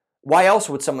 Why else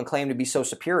would someone claim to be so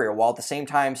superior while at the same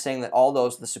time saying that all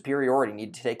those with the superiority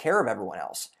need to take care of everyone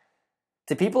else?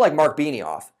 To people like Mark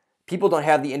Benioff, people don't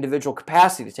have the individual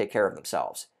capacity to take care of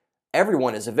themselves.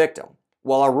 Everyone is a victim,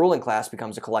 while our ruling class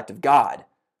becomes a collective god.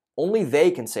 Only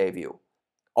they can save you.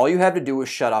 All you have to do is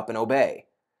shut up and obey.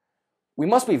 We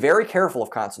must be very careful of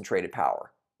concentrated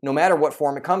power, no matter what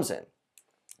form it comes in.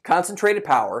 Concentrated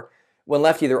power, when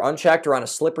left either unchecked or on a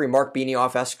slippery Mark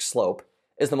Benioff-esque slope,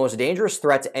 is the most dangerous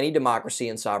threat to any democracy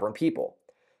and sovereign people.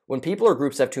 When people or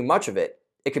groups have too much of it,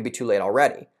 it could be too late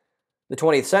already. The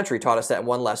 20th century taught us that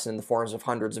one lesson in the forms of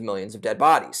hundreds of millions of dead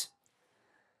bodies.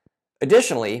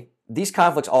 Additionally, these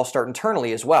conflicts all start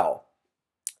internally as well.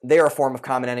 They are a form of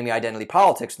common enemy identity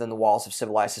politics within the walls of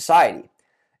civilized society.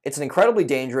 It's an incredibly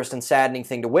dangerous and saddening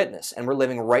thing to witness, and we're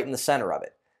living right in the center of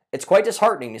it. It's quite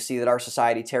disheartening to see that our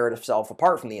society tear itself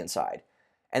apart from the inside.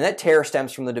 And that tear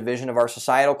stems from the division of our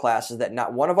societal classes that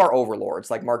not one of our overlords,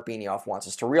 like Mark Benioff, wants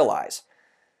us to realize.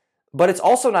 But it's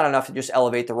also not enough to just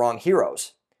elevate the wrong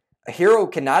heroes. A hero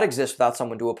cannot exist without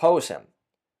someone to oppose him.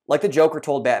 Like the Joker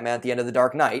told Batman at the end of The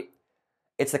Dark Knight,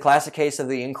 it's the classic case of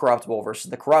the incorruptible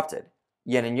versus the corrupted.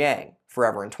 Yin and yang,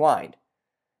 forever entwined.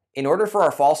 In order for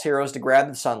our false heroes to grab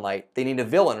the sunlight, they need a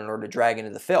villain in order to drag into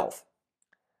the filth.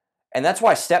 And that's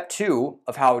why step 2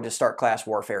 of how to start class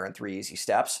warfare in 3 easy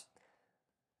steps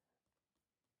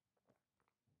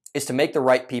is to make the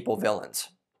right people villains.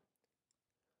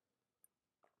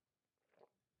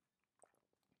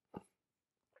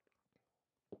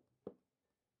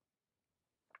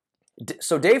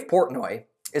 So Dave Portnoy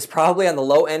is probably on the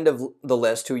low end of the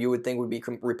list who you would think would be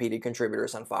repeated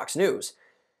contributors on Fox News.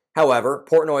 However,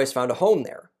 Portnoy has found a home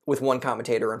there, with one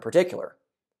commentator in particular,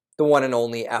 the one and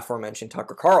only aforementioned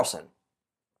Tucker Carlson.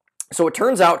 So it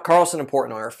turns out Carlson and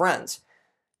Portnoy are friends.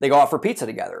 They go out for pizza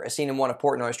together, as seen in one of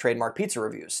Portnoy's trademark pizza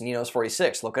reviews, Nino's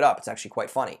 46. Look it up, it's actually quite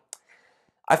funny.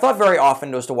 I've thought very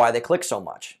often as to why they click so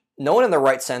much. No one in their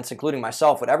right sense, including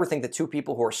myself, would ever think that two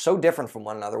people who are so different from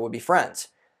one another would be friends.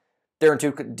 They're in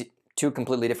two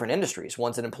completely different industries.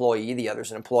 One's an employee, the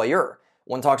other's an employer.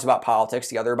 One talks about politics,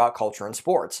 the other about culture and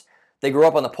sports. They grew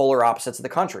up on the polar opposites of the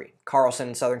country, Carlson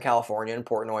in Southern California and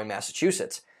Portnoy in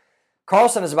Massachusetts.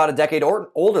 Carlson is about a decade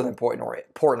older than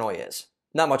Portnoy is.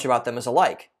 Not much about them is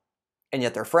alike, and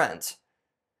yet they're friends.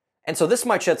 And so this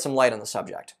might shed some light on the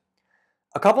subject.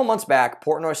 A couple months back,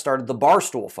 Portnoy started the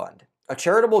Barstool Fund, a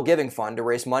charitable giving fund to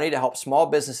raise money to help small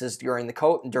businesses during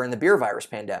the beer virus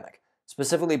pandemic,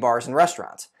 specifically bars and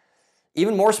restaurants.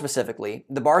 Even more specifically,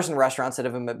 the bars and restaurants that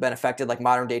have been affected like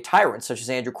modern-day tyrants such as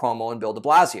Andrew Cuomo and Bill de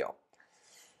Blasio.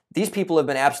 These people have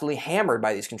been absolutely hammered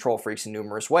by these control freaks in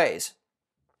numerous ways.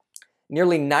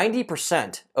 Nearly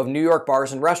 90% of New York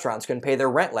bars and restaurants couldn't pay their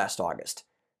rent last August.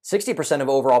 60% of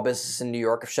overall businesses in New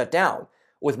York have shut down,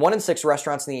 with 1 in 6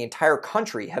 restaurants in the entire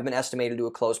country have been estimated to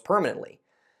have closed permanently.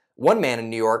 One man in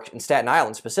New York, in Staten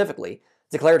Island specifically,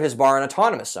 declared his bar an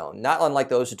autonomous zone, not unlike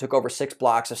those who took over 6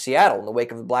 blocks of Seattle in the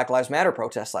wake of the Black Lives Matter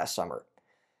protests last summer.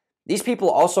 These people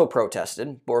also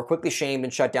protested, but were quickly shamed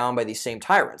and shut down by these same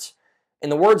tyrants. In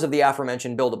the words of the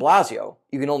aforementioned Bill de Blasio,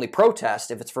 you can only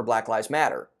protest if it's for Black Lives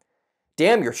Matter.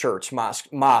 Damn your church,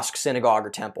 mosque, synagogue, or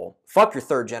temple. Fuck your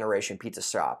third-generation pizza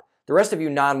shop. The rest of you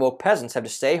non-woke peasants have to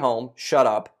stay home, shut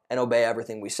up, and obey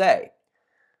everything we say.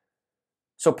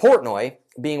 So Portnoy,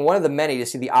 being one of the many to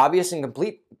see the obvious and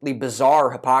completely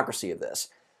bizarre hypocrisy of this,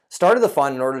 started the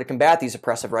fund in order to combat these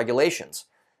oppressive regulations.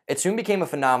 It soon became a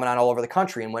phenomenon all over the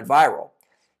country and went viral.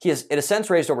 It has since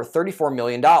raised over $34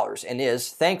 million and is,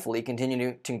 thankfully,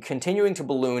 continuing to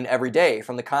balloon every day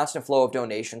from the constant flow of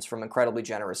donations from incredibly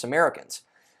generous Americans.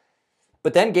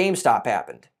 But then GameStop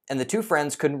happened, and the two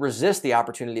friends couldn't resist the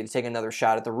opportunity to take another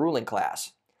shot at the ruling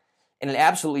class. In an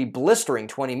absolutely blistering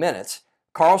 20 minutes,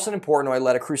 Carlson and Portnoy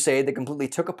led a crusade that completely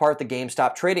took apart the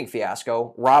GameStop trading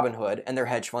fiasco, Robinhood, and their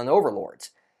hedge fund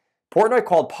overlords. Portnoy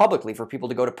called publicly for people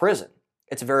to go to prison.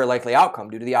 It's a very likely outcome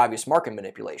due to the obvious market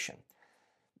manipulation.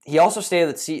 He also stated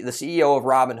that the CEO of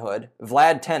Robinhood,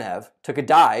 Vlad Tenev, took a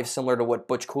dive, similar to what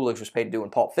Butch Coolidge was paid to do in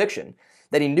Pulp Fiction,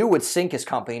 that he knew would sink his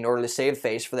company in order to save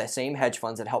face for the same hedge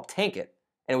funds that helped tank it,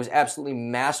 and it was absolutely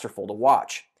masterful to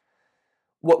watch.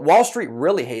 What Wall Street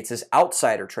really hates is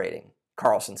outsider trading,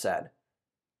 Carlson said.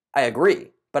 I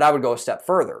agree, but I would go a step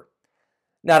further.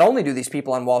 Not only do these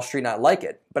people on Wall Street not like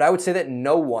it, but I would say that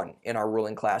no one in our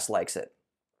ruling class likes it.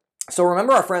 So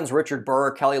remember our friends Richard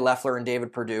Burr, Kelly Loeffler, and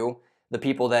David Perdue, the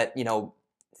people that,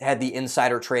 had the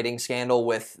insider trading scandal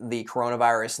with the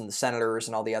coronavirus and the senators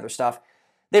and all the other stuff?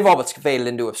 They've all but faded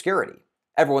into obscurity.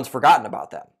 Everyone's forgotten about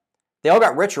them. They all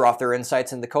got richer off their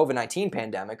insights in the COVID-19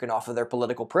 pandemic and off of their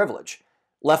political privilege.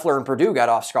 Loeffler and Perdue got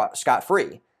off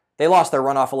scot-free. They lost their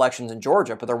runoff elections in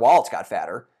Georgia, but their wallets got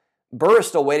fatter. Burr is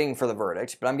still waiting for the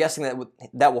verdict, but I'm guessing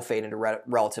that will fade into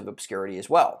relative obscurity as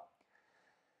well.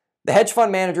 The hedge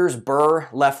fund managers Burr,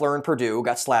 Loeffler, and Perdue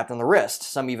got slapped on the wrist,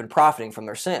 some even profiting from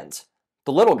their sins.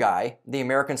 The little guy, the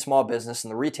American small business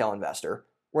and the retail investor,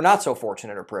 were not so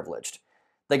fortunate or privileged.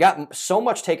 They got so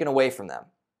much taken away from them.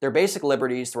 Their basic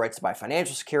liberties, the rights to buy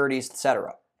financial securities,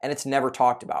 etc. And it's never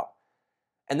talked about.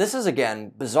 And this is,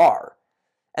 again, bizarre.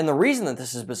 And the reason that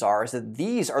this is bizarre is that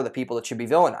these are the people that should be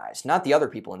villainized, not the other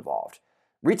people involved.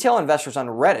 Retail investors on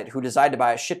Reddit who decide to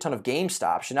buy a shit ton of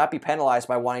GameStop should not be penalized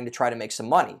by wanting to try to make some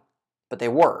money. But they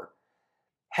were.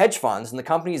 Hedge funds and the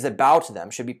companies that bow to them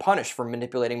should be punished for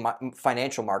manipulating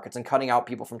financial markets and cutting out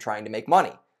people from trying to make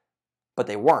money. But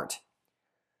they weren't.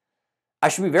 I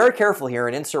should be very careful here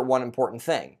and insert one important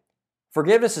thing.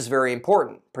 Forgiveness is very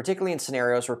important, particularly in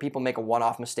scenarios where people make a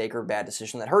one-off mistake or bad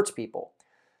decision that hurts people.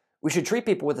 We should treat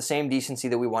people with the same decency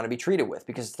that we want to be treated with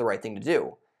because it's the right thing to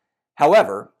do.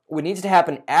 However, what needs to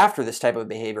happen after this type of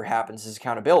behavior happens is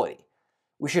accountability.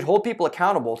 We should hold people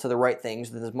accountable to the right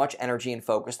things with as much energy and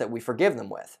focus that we forgive them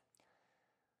with.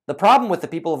 The problem with the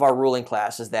people of our ruling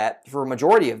class is that, for a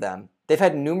majority of them, they've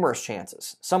had numerous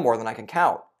chances, some more than I can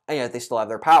count, and yet they still have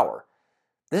their power.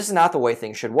 This is not the way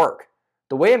things should work.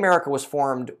 The way America was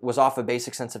formed was off a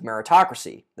basic sense of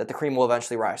meritocracy, that the cream will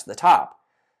eventually rise to the top.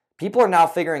 People are now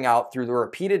figuring out through the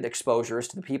repeated exposures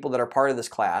to the people that are part of this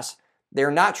class, they are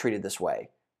not treated this way.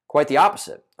 Quite the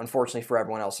opposite, unfortunately for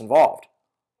everyone else involved.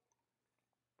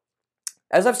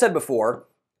 As I've said before,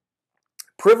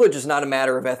 privilege is not a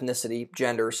matter of ethnicity,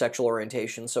 gender, sexual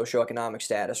orientation, socioeconomic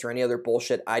status, or any other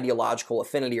bullshit ideological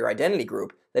affinity or identity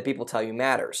group that people tell you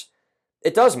matters.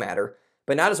 It does matter,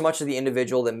 but not as much as the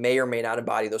individual that may or may not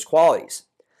embody those qualities.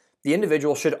 The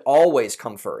individual should always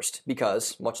come first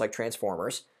because, much like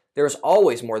Transformers, there is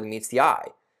always more than meets the eye.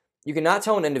 You cannot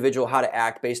tell an individual how to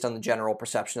act based on the general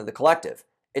perception of the collective.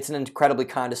 It's an incredibly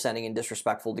condescending and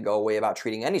disrespectful to go away about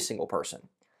treating any single person.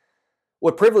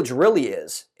 What privilege really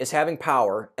is having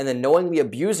power and then knowingly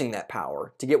abusing that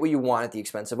power to get what you want at the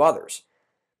expense of others.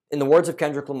 In the words of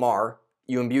Kendrick Lamar,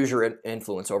 you abuse your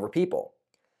influence over people.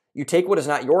 You take what is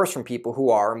not yours from people who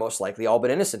are, most likely, all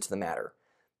but innocent to the matter.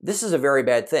 This is a very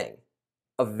bad thing.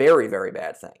 A very, very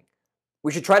bad thing.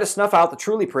 We should try to snuff out the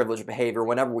truly privileged behavior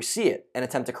whenever we see it and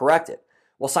attempt to correct it,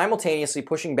 while simultaneously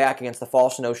pushing back against the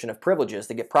false notion of privileges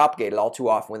that get propagated all too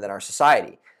often within our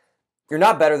society. You're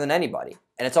not better than anybody,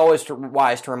 and it's always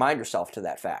wise to remind yourself to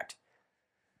that fact.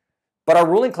 But our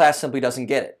ruling class simply doesn't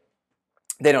get it.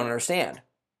 They don't understand.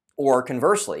 Or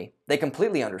conversely, they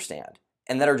completely understand,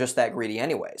 and that are just that greedy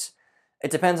anyways.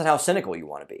 It depends on how cynical you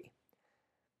want to be.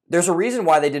 There's a reason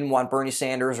why they didn't want Bernie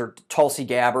Sanders or Tulsi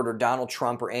Gabbard or Donald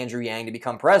Trump or Andrew Yang to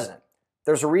become president.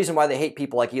 There's a reason why they hate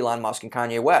people like Elon Musk and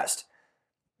Kanye West.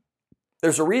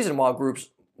 There's a reason why groups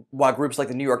like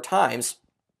the New York Times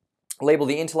label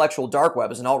the intellectual dark web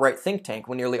as an alt-right think tank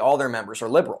when nearly all their members are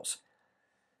liberals.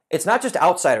 It's not just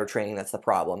outsider training that's the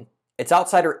problem. It's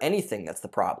outsider anything that's the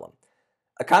problem.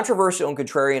 A controversial and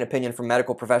contrarian opinion from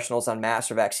medical professionals on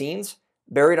masks or vaccines,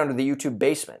 buried under the YouTube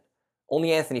basement.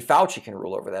 Only Anthony Fauci can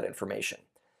rule over that information.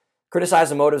 Criticize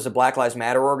the motives of Black Lives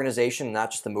Matter organization and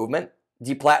not just the movement.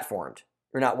 Deplatformed.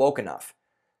 You're not woke enough.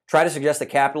 Try to suggest that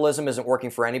capitalism isn't working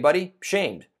for anybody.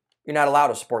 Shamed. You're not allowed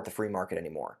to support the free market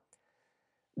anymore.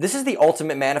 This is the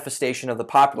ultimate manifestation of the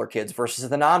popular kids versus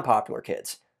the non-popular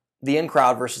kids. The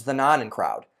in-crowd versus the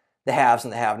non-in-crowd. the haves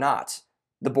and the have-nots,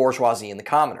 the bourgeoisie and the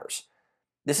commoners.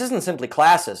 This isn't simply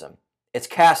classism, it's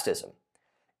casteism.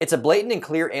 It's a blatant and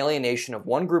clear alienation of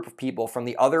one group of people from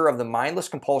the other of the mindless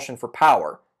compulsion for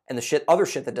power and the other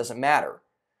shit that doesn't matter.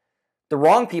 The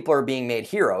wrong people are being made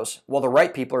heroes, while the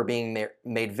right people are being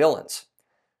made villains.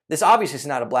 This obviously is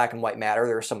not a black and white matter,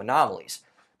 there are some anomalies.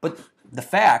 But the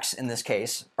facts, in this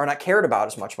case, are not cared about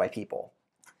as much by people.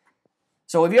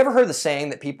 So have you ever heard the saying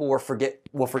that people will forget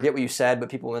what you said, but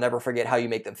people will never forget how you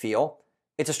make them feel?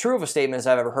 It's as true of a statement as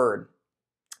I've ever heard.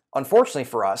 Unfortunately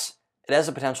for us, it has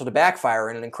the potential to backfire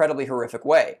in an incredibly horrific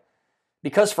way.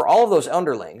 Because for all of those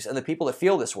underlings and the people that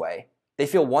feel this way, they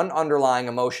feel one underlying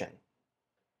emotion: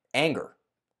 anger.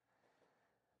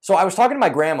 So I was talking to my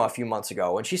grandma a few months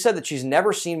ago, and she said that she's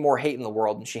never seen more hate in the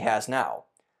world than she has now.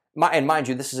 And mind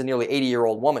you, this is a nearly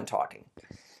 80-year-old woman talking.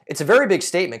 It's a very big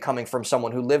statement coming from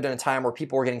someone who lived in a time where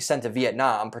people were getting sent to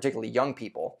Vietnam, particularly young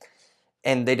people,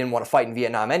 and they didn't want to fight in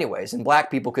Vietnam anyways, and black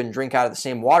people couldn't drink out of the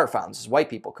same water fountains as white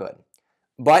people could.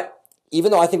 But even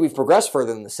though I think we've progressed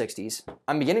further than the 60s,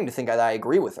 I'm beginning to think that I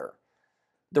agree with her.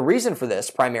 The reason for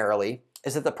this, primarily,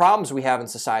 is that the problems we have in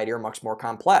society are much more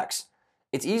complex.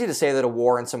 It's easy to say that a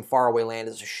war in some faraway land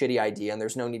is a shitty idea and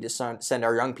there's no need to send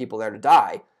our young people there to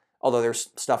die, although there's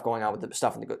stuff going on with the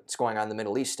stuff that's going on in the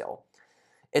Middle East still.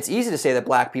 It's easy to say that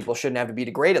black people shouldn't have to be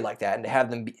degraded like that and to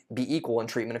have them be equal in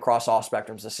treatment across all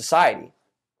spectrums of society.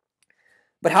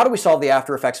 But how do we solve the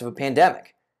after effects of a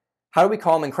pandemic? How do we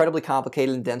calm incredibly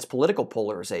complicated and dense political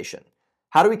polarization?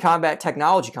 How do we combat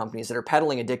technology companies that are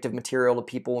peddling addictive material to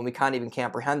people when we can't even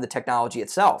comprehend the technology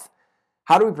itself?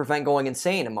 How do we prevent going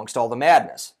insane amongst all the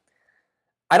madness?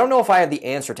 I don't know if I have the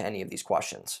answer to any of these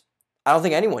questions. I don't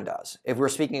think anyone does, if we're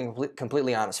speaking in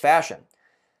completely honest fashion.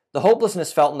 The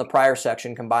hopelessness felt in the prior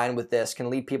section combined with this can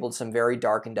lead people to some very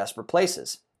dark and desperate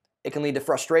places. It can lead to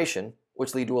frustration,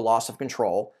 which lead to a loss of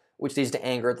control, which leads to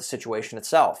anger at the situation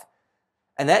itself.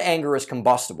 And that anger is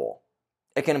combustible.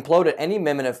 It can implode at any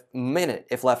minute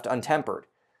if left untempered.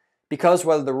 Because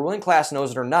whether the ruling class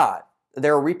knows it or not,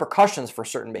 there are repercussions for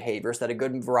certain behaviors that a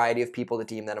good variety of people that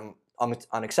deem them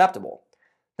unacceptable.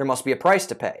 There must be a price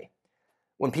to pay.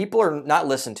 When people are not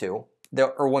listened to,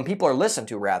 or when people are listened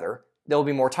to rather, they will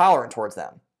be more tolerant towards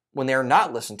them. When they are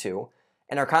not listened to,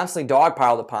 and are constantly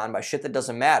dogpiled upon by shit that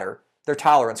doesn't matter, their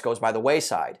tolerance goes by the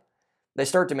wayside. They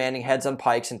start demanding heads on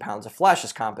pikes and pounds of flesh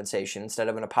as compensation instead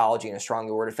of an apology and a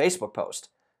strongly worded Facebook post.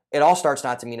 It all starts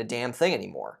not to mean a damn thing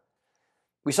anymore.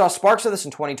 We saw sparks of this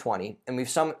in 2020, and we've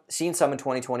seen some in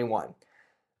 2021.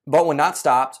 But when not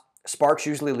stopped, sparks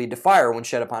usually lead to fire when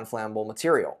shed upon flammable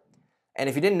material. And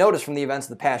if you didn't notice from the events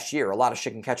of the past year, a lot of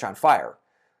shit can catch on fire.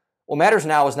 What matters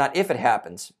now is not if it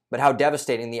happens, but how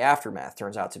devastating the aftermath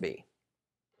turns out to be.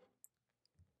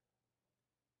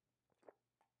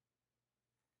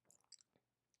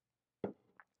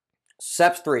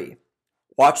 Steps 3.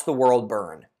 Watch the world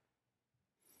burn.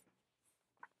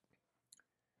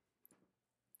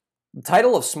 The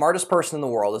title of smartest person in the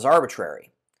world is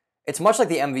arbitrary. It's much like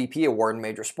the MVP award in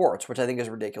major sports, which I think is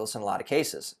ridiculous in a lot of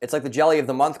cases. It's like the Jelly of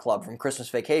the Month Club from Christmas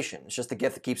Vacation. It's just the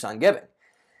gift that keeps on giving.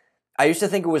 I used to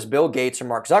think it was Bill Gates or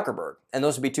Mark Zuckerberg, and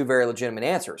those would be two very legitimate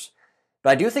answers.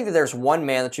 But I do think that there's one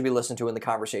man that should be listened to in the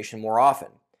conversation more often.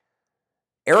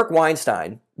 Eric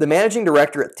Weinstein, the managing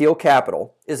director at Thiel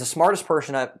Capital, is the smartest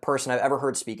person I've ever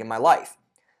heard speak in my life.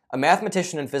 A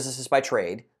mathematician and physicist by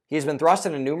trade, he has been thrust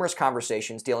into numerous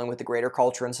conversations dealing with the greater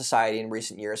culture and society in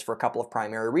recent years for a couple of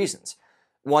primary reasons.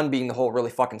 One being the whole really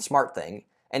fucking smart thing,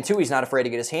 and two, he's not afraid to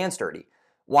get his hands dirty.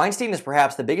 Weinstein is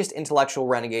perhaps the biggest intellectual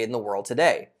renegade in the world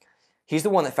today. He's the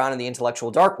one that founded the intellectual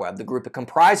dark web, the group that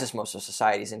comprises most of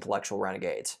society's intellectual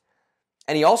renegades.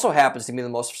 And he also happens to be the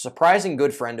most surprising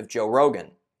good friend of Joe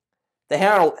Rogan. They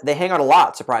hang out a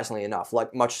lot, surprisingly enough,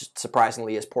 like much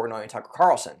surprisingly as Portnoy and Tucker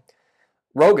Carlson.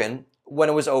 Rogan, when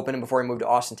it was open and before he moved to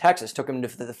Austin, Texas, took him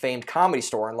to the famed Comedy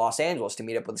Store in Los Angeles to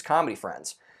meet up with his comedy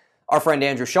friends. Our friend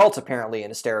Andrew Schultz apparently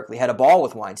and hysterically had a ball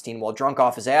with Weinstein while drunk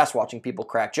off his ass watching people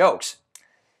crack jokes.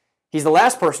 He's the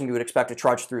last person you would expect to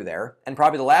trudge through there, and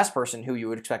probably the last person who you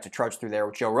would expect to trudge through there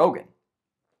with Joe Rogan.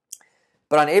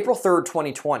 But on April 3rd,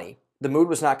 2020, the mood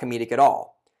was not comedic at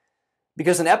all.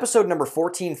 Because in episode number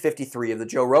 1453 of the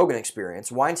Joe Rogan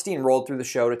Experience, Weinstein rolled through the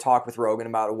show to talk with Rogan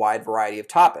about a wide variety of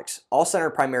topics, all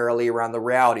centered primarily around the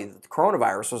reality that the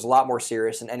coronavirus was a lot more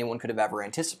serious than anyone could have ever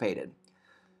anticipated.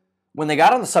 When they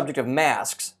got on the subject of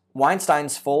masks,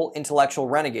 Weinstein's full intellectual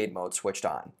renegade mode switched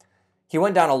on. He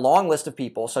went down a long list of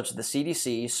people such as the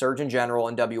CDC, Surgeon General,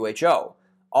 and WHO,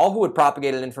 all who had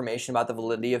propagated information about the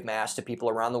validity of masks to people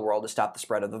around the world to stop the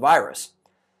spread of the virus.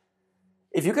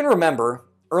 If you can remember,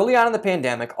 Early on in the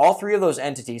pandemic, all three of those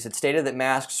entities had stated that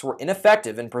masks were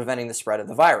ineffective in preventing the spread of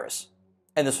the virus.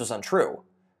 And this was untrue.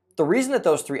 The reason that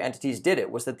those three entities did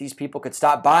it was that these people could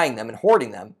stop buying them and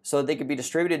hoarding them so that they could be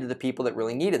distributed to the people that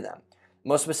really needed them,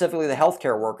 most specifically the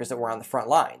healthcare workers that were on the front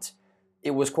lines.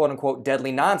 It was quote-unquote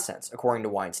deadly nonsense, according to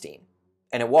Weinstein.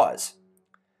 And it was.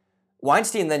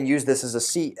 Weinstein then used this as a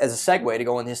segue to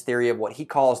go in his theory of what he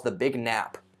calls the Big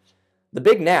Nap. The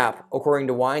Big Nap, according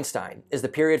to Weinstein, is the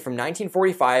period from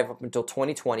 1945 up until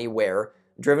 2020 where,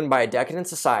 driven by a decadent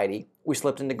society, we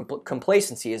slipped into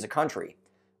complacency as a country.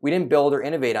 We didn't build or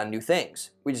innovate on new things.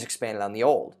 We just expanded on the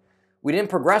old. We didn't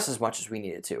progress as much as we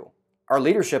needed to. Our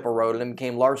leadership eroded and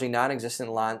became largely non-existent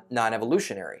and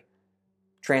non-evolutionary.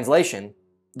 Translation,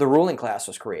 the ruling class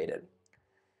was created.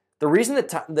 The reason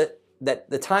that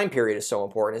the time period is so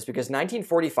important is because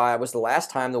 1945 was the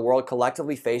last time the world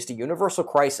collectively faced a universal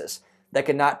crisis they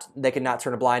could not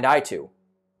turn a blind eye to,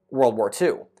 World War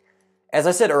II. As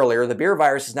I said earlier, the beer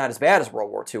virus is not as bad as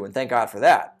World War II, and thank God for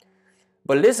that.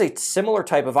 But it is a similar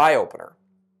type of eye-opener.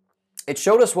 It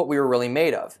showed us what we were really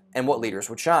made of, and what leaders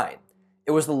would shine.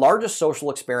 It was the largest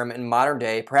social experiment in modern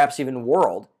day, perhaps even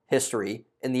world, history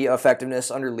in the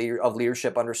effectiveness of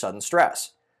leadership under sudden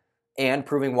stress. And,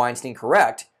 proving Weinstein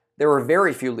correct, there were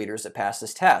very few leaders that passed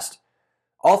this test.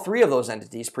 All three of those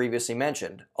entities previously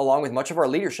mentioned, along with much of our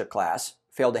leadership class,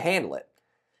 failed to handle it.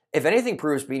 If anything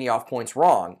proves Benioff's point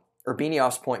wrong,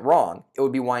 it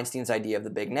would be Weinstein's idea of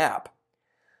the Big Nap.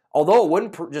 Although it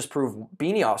wouldn't just prove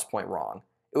Benioff's point wrong,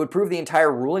 it would prove the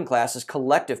entire ruling class's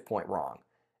collective point wrong.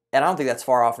 And I don't think that's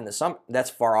far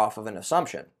off of an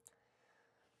assumption.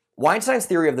 Weinstein's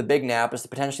theory of the Big Nap is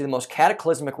potentially the most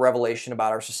cataclysmic revelation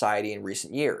about our society in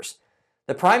recent years.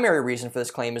 The primary reason for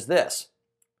this claim is this.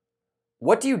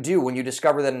 What do you do when you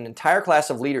discover that an entire class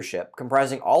of leadership,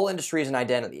 comprising all industries and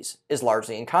identities, is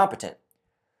largely incompetent?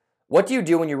 What do you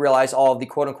do when you realize all of the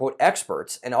quote-unquote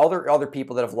experts and all the other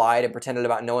people that have lied and pretended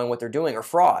about knowing what they're doing are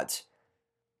frauds?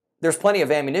 There's plenty of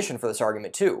ammunition for this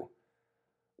argument too.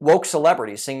 Woke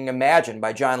celebrities singing Imagine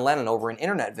by John Lennon over an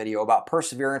internet video about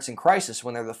perseverance in crisis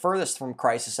when they're the furthest from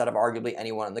crisis out of arguably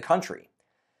anyone in the country.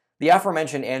 The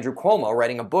aforementioned Andrew Cuomo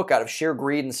writing a book out of sheer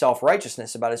greed and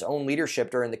self-righteousness about his own leadership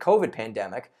during the COVID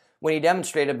pandemic when he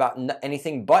demonstrated about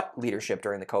anything but leadership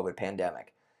during the COVID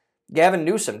pandemic. Gavin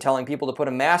Newsom telling people to put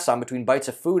a mask on between bites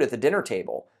of food at the dinner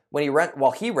table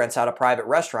while he rents out a private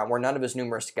restaurant where none of his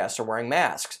numerous guests are wearing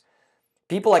masks.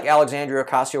 People like Alexandria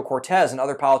Ocasio-Cortez and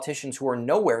other politicians who are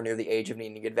nowhere near the age of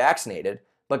needing to get vaccinated,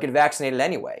 but get vaccinated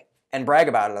anyway, and brag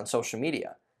about it on social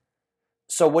media.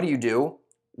 So what do?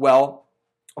 Well,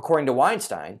 according to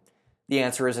Weinstein, the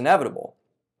answer is inevitable.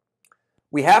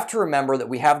 We have to remember that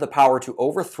we have the power to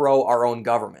overthrow our own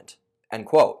government. End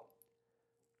quote.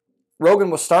 Rogan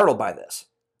was startled by this,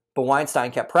 but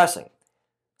Weinstein kept pressing.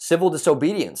 Civil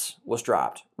disobedience was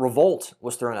dropped. Revolt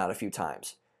was thrown out a few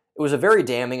times. It was a very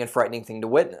damning and frightening thing to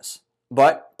witness.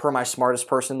 But, per my smartest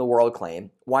person in the world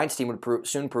claim, Weinstein would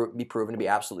soon be proven to be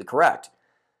absolutely correct.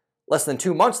 Less than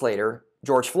 2 months later,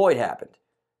 George Floyd happened.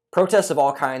 Protests of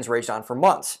all kinds raged on for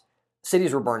months.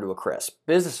 Cities were burned to a crisp.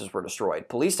 Businesses were destroyed.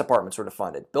 Police departments were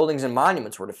defunded. Buildings and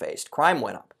monuments were defaced. Crime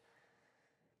went up.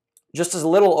 Just as a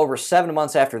little over 7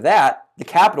 months after that, the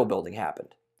Capitol building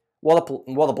happened. While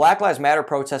the Black Lives Matter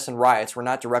protests and riots were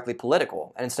not directly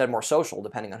political, and instead more social,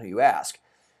 depending on who you ask,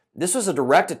 this was a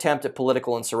direct attempt at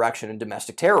political insurrection and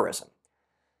domestic terrorism.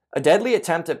 A deadly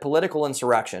attempt at political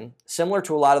insurrection, similar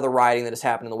to a lot of the rioting that has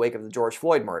happened in the wake of the George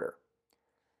Floyd murder.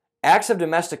 Acts of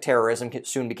domestic terrorism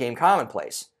soon became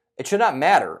commonplace. It should not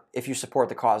matter if you support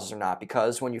the causes or not,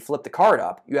 because when you flip the card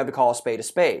up, you have to call a spade a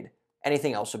spade.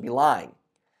 Anything else would be lying.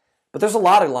 But there's a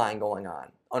lot of lying going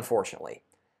on, unfortunately.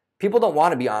 People don't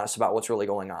want to be honest about what's really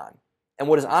going on. And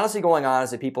what is honestly going on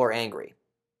is that people are angry,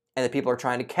 and that people are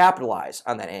trying to capitalize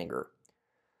on that anger.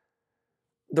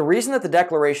 The reason that the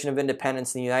Declaration of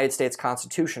Independence and the United States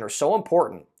Constitution are so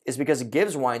important is because it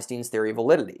gives Weinstein's theory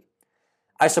validity.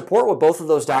 I support what both of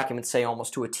those documents say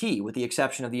almost to a T, with the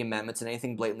exception of the amendments and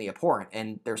anything blatantly abhorrent,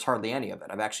 and there's hardly any of it.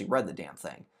 I've actually read the damn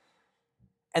thing.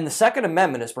 And the Second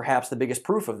Amendment is perhaps the biggest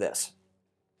proof of this.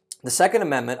 The Second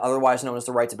Amendment, otherwise known as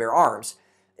the right to bear arms,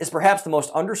 is perhaps the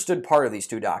most understood part of these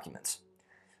two documents.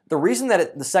 The reason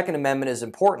that the Second Amendment is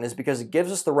important is because it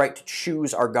gives us the right to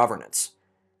choose our governance.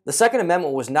 The Second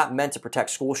Amendment was not meant to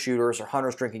protect school shooters or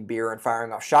hunters drinking beer and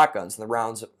firing off shotguns in the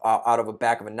rounds out of the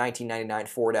back of a 1999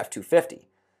 Ford F-250.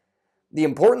 The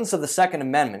importance of the Second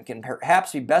Amendment can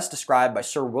perhaps be best described by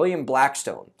Sir William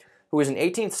Blackstone, who was an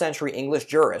 18th century English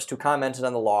jurist who commented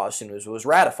on the law as soon as it was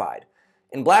ratified.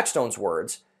 In Blackstone's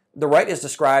words, the right is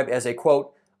described as a,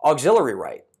 quote, auxiliary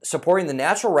right, supporting the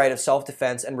natural right of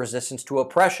self-defense and resistance to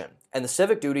oppression, and the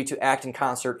civic duty to act in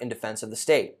concert in defense of the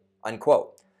state,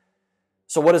 unquote.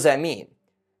 So what does that mean?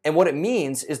 And what it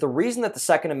means is the reason that the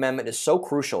Second Amendment is so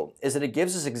crucial is that it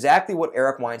gives us exactly what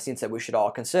Eric Weinstein said we should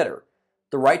all consider,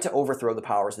 the right to overthrow the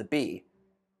powers that be.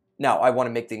 Now, I want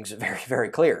to make things very, very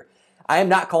clear. I am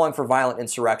not calling for violent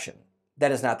insurrection.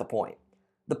 That is not the point.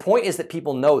 The point is that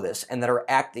people know this and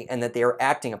that they are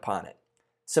acting upon it.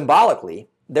 Symbolically,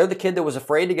 they're the kid that was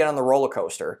afraid to get on the roller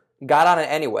coaster, got on it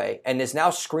anyway, and is now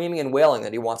screaming and wailing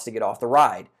that he wants to get off the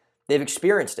ride. They've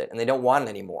experienced it and they don't want it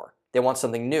anymore. They want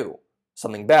something new,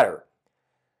 something better.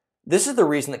 This is the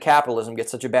reason that capitalism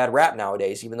gets such a bad rap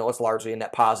nowadays, even though it's largely a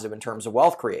net positive in terms of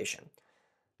wealth creation.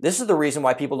 This is the reason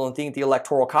why people don't think the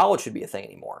Electoral College should be a thing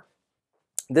anymore.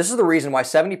 This is the reason why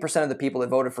 70% of the people that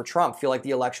voted for Trump feel like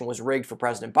the election was rigged for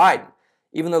President Biden,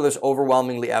 even though there's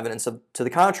overwhelmingly evidence to the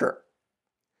contrary.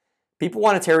 People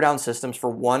want to tear down systems for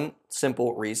one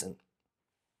simple reason.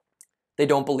 They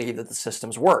don't believe that the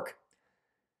systems work.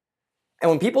 And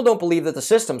when people don't believe that the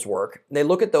systems work, they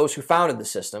look at those who founded the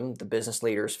system, the business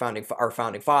leaders, our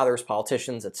founding fathers,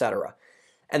 politicians, etc.,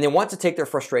 and they want to take their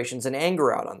frustrations and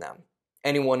anger out on them.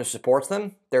 Anyone who supports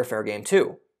them, they're fair game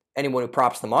too. Anyone who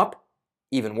props them up,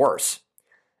 even worse.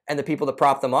 And the people that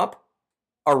prop them up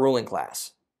are ruling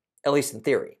class, at least in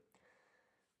theory.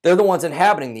 They're the ones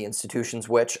inhabiting the institutions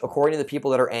which, according to the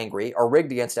people that are angry, are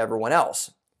rigged against everyone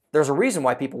else. There's a reason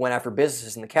why people went after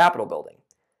businesses in the Capitol building.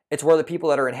 It's where the people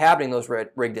that are inhabiting those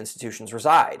rigged institutions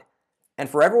reside. And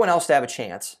for everyone else to have a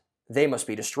chance, they must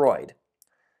be destroyed.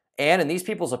 And in these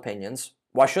people's opinions,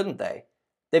 why shouldn't they?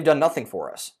 They've done nothing for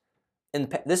us. In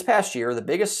this past year, the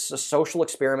biggest social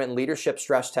experiment and leadership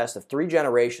stress test of 3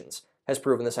 generations has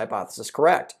proven this hypothesis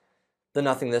correct. The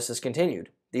nothingness has continued.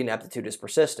 The ineptitude has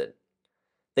persisted.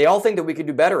 They all think that we could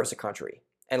do better as a country,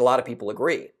 and a lot of people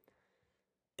agree.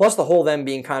 Plus the whole them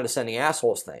being condescending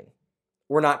assholes thing.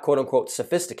 We're not quote-unquote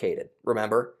sophisticated,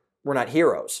 remember? We're not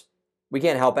heroes. We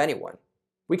can't help anyone.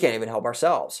 We can't even help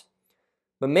ourselves.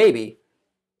 But maybe,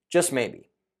 just maybe,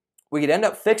 we could end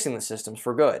up fixing the systems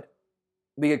for good.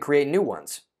 We could create new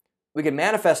ones. We could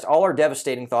manifest all our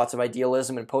devastating thoughts of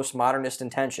idealism and postmodernist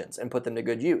intentions and put them to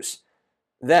good use.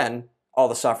 Then, all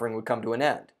the suffering would come to an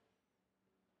end.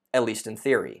 At least in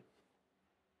theory.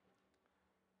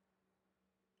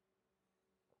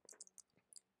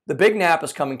 The big nap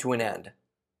is coming to an end.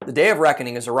 The day of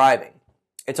reckoning is arriving.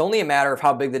 It's only a matter of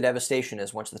how big the devastation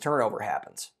is once the turnover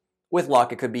happens. With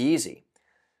luck, it could be easy.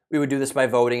 We would do this by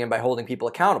voting and by holding people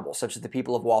accountable, such as the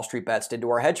people of Wall Street Bets did to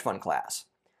our hedge fund class.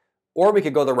 Or we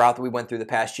could go the route that we went through the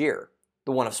past year,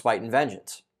 the one of spite and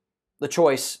vengeance. The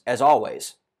choice, as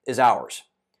always, is ours.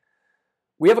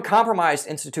 We have a compromised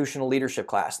institutional leadership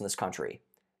class in this country,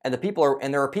 and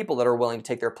there are people that are willing to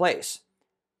take their place.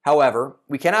 However,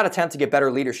 we cannot attempt to get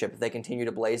better leadership if they continue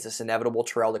to blaze this inevitable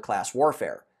trail to class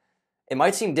warfare. It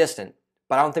might seem distant,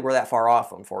 but I don't think we're that far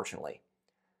off, unfortunately.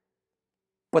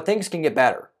 But things can get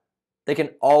better. They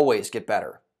can always get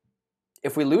better.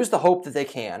 If we lose the hope that they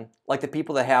can, like the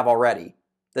people that have already,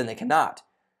 then they cannot.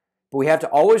 But we have to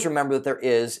always remember that there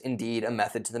is, indeed, a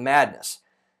method to the madness.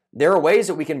 There are ways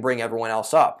that we can bring everyone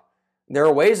else up. There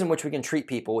are ways in which we can treat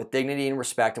people with dignity and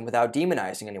respect and without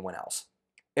demonizing anyone else.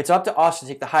 It's up to us to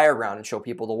take the higher ground and show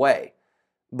people the way.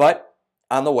 But,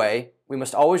 on the way, we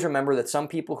must always remember that some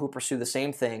people who pursue the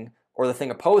same thing or the thing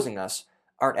opposing us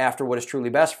aren't after what is truly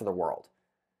best for the world.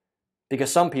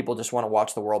 Because some people just want to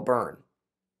watch the world burn.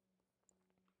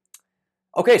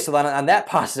 Okay, so then on that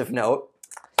positive note,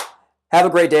 have a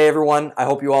great day, everyone. I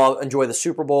hope you all enjoy the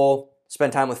Super Bowl.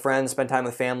 Spend time with friends, spend time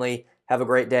with family. Have a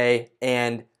great day,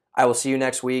 and I will see you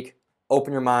next week.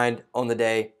 Open your mind, own the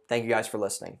day. Thank you guys for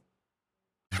listening.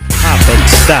 Hopping,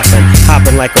 stopping,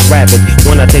 hopping like a rabbit.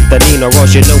 When I take the Nina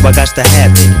Ross, you know I got to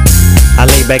have it. I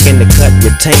lay back in the cut,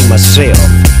 retain myself.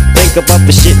 Think about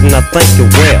the shit and I think it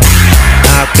well.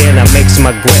 How can I mix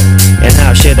my grip? And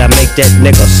how should I make that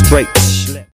nigga straight?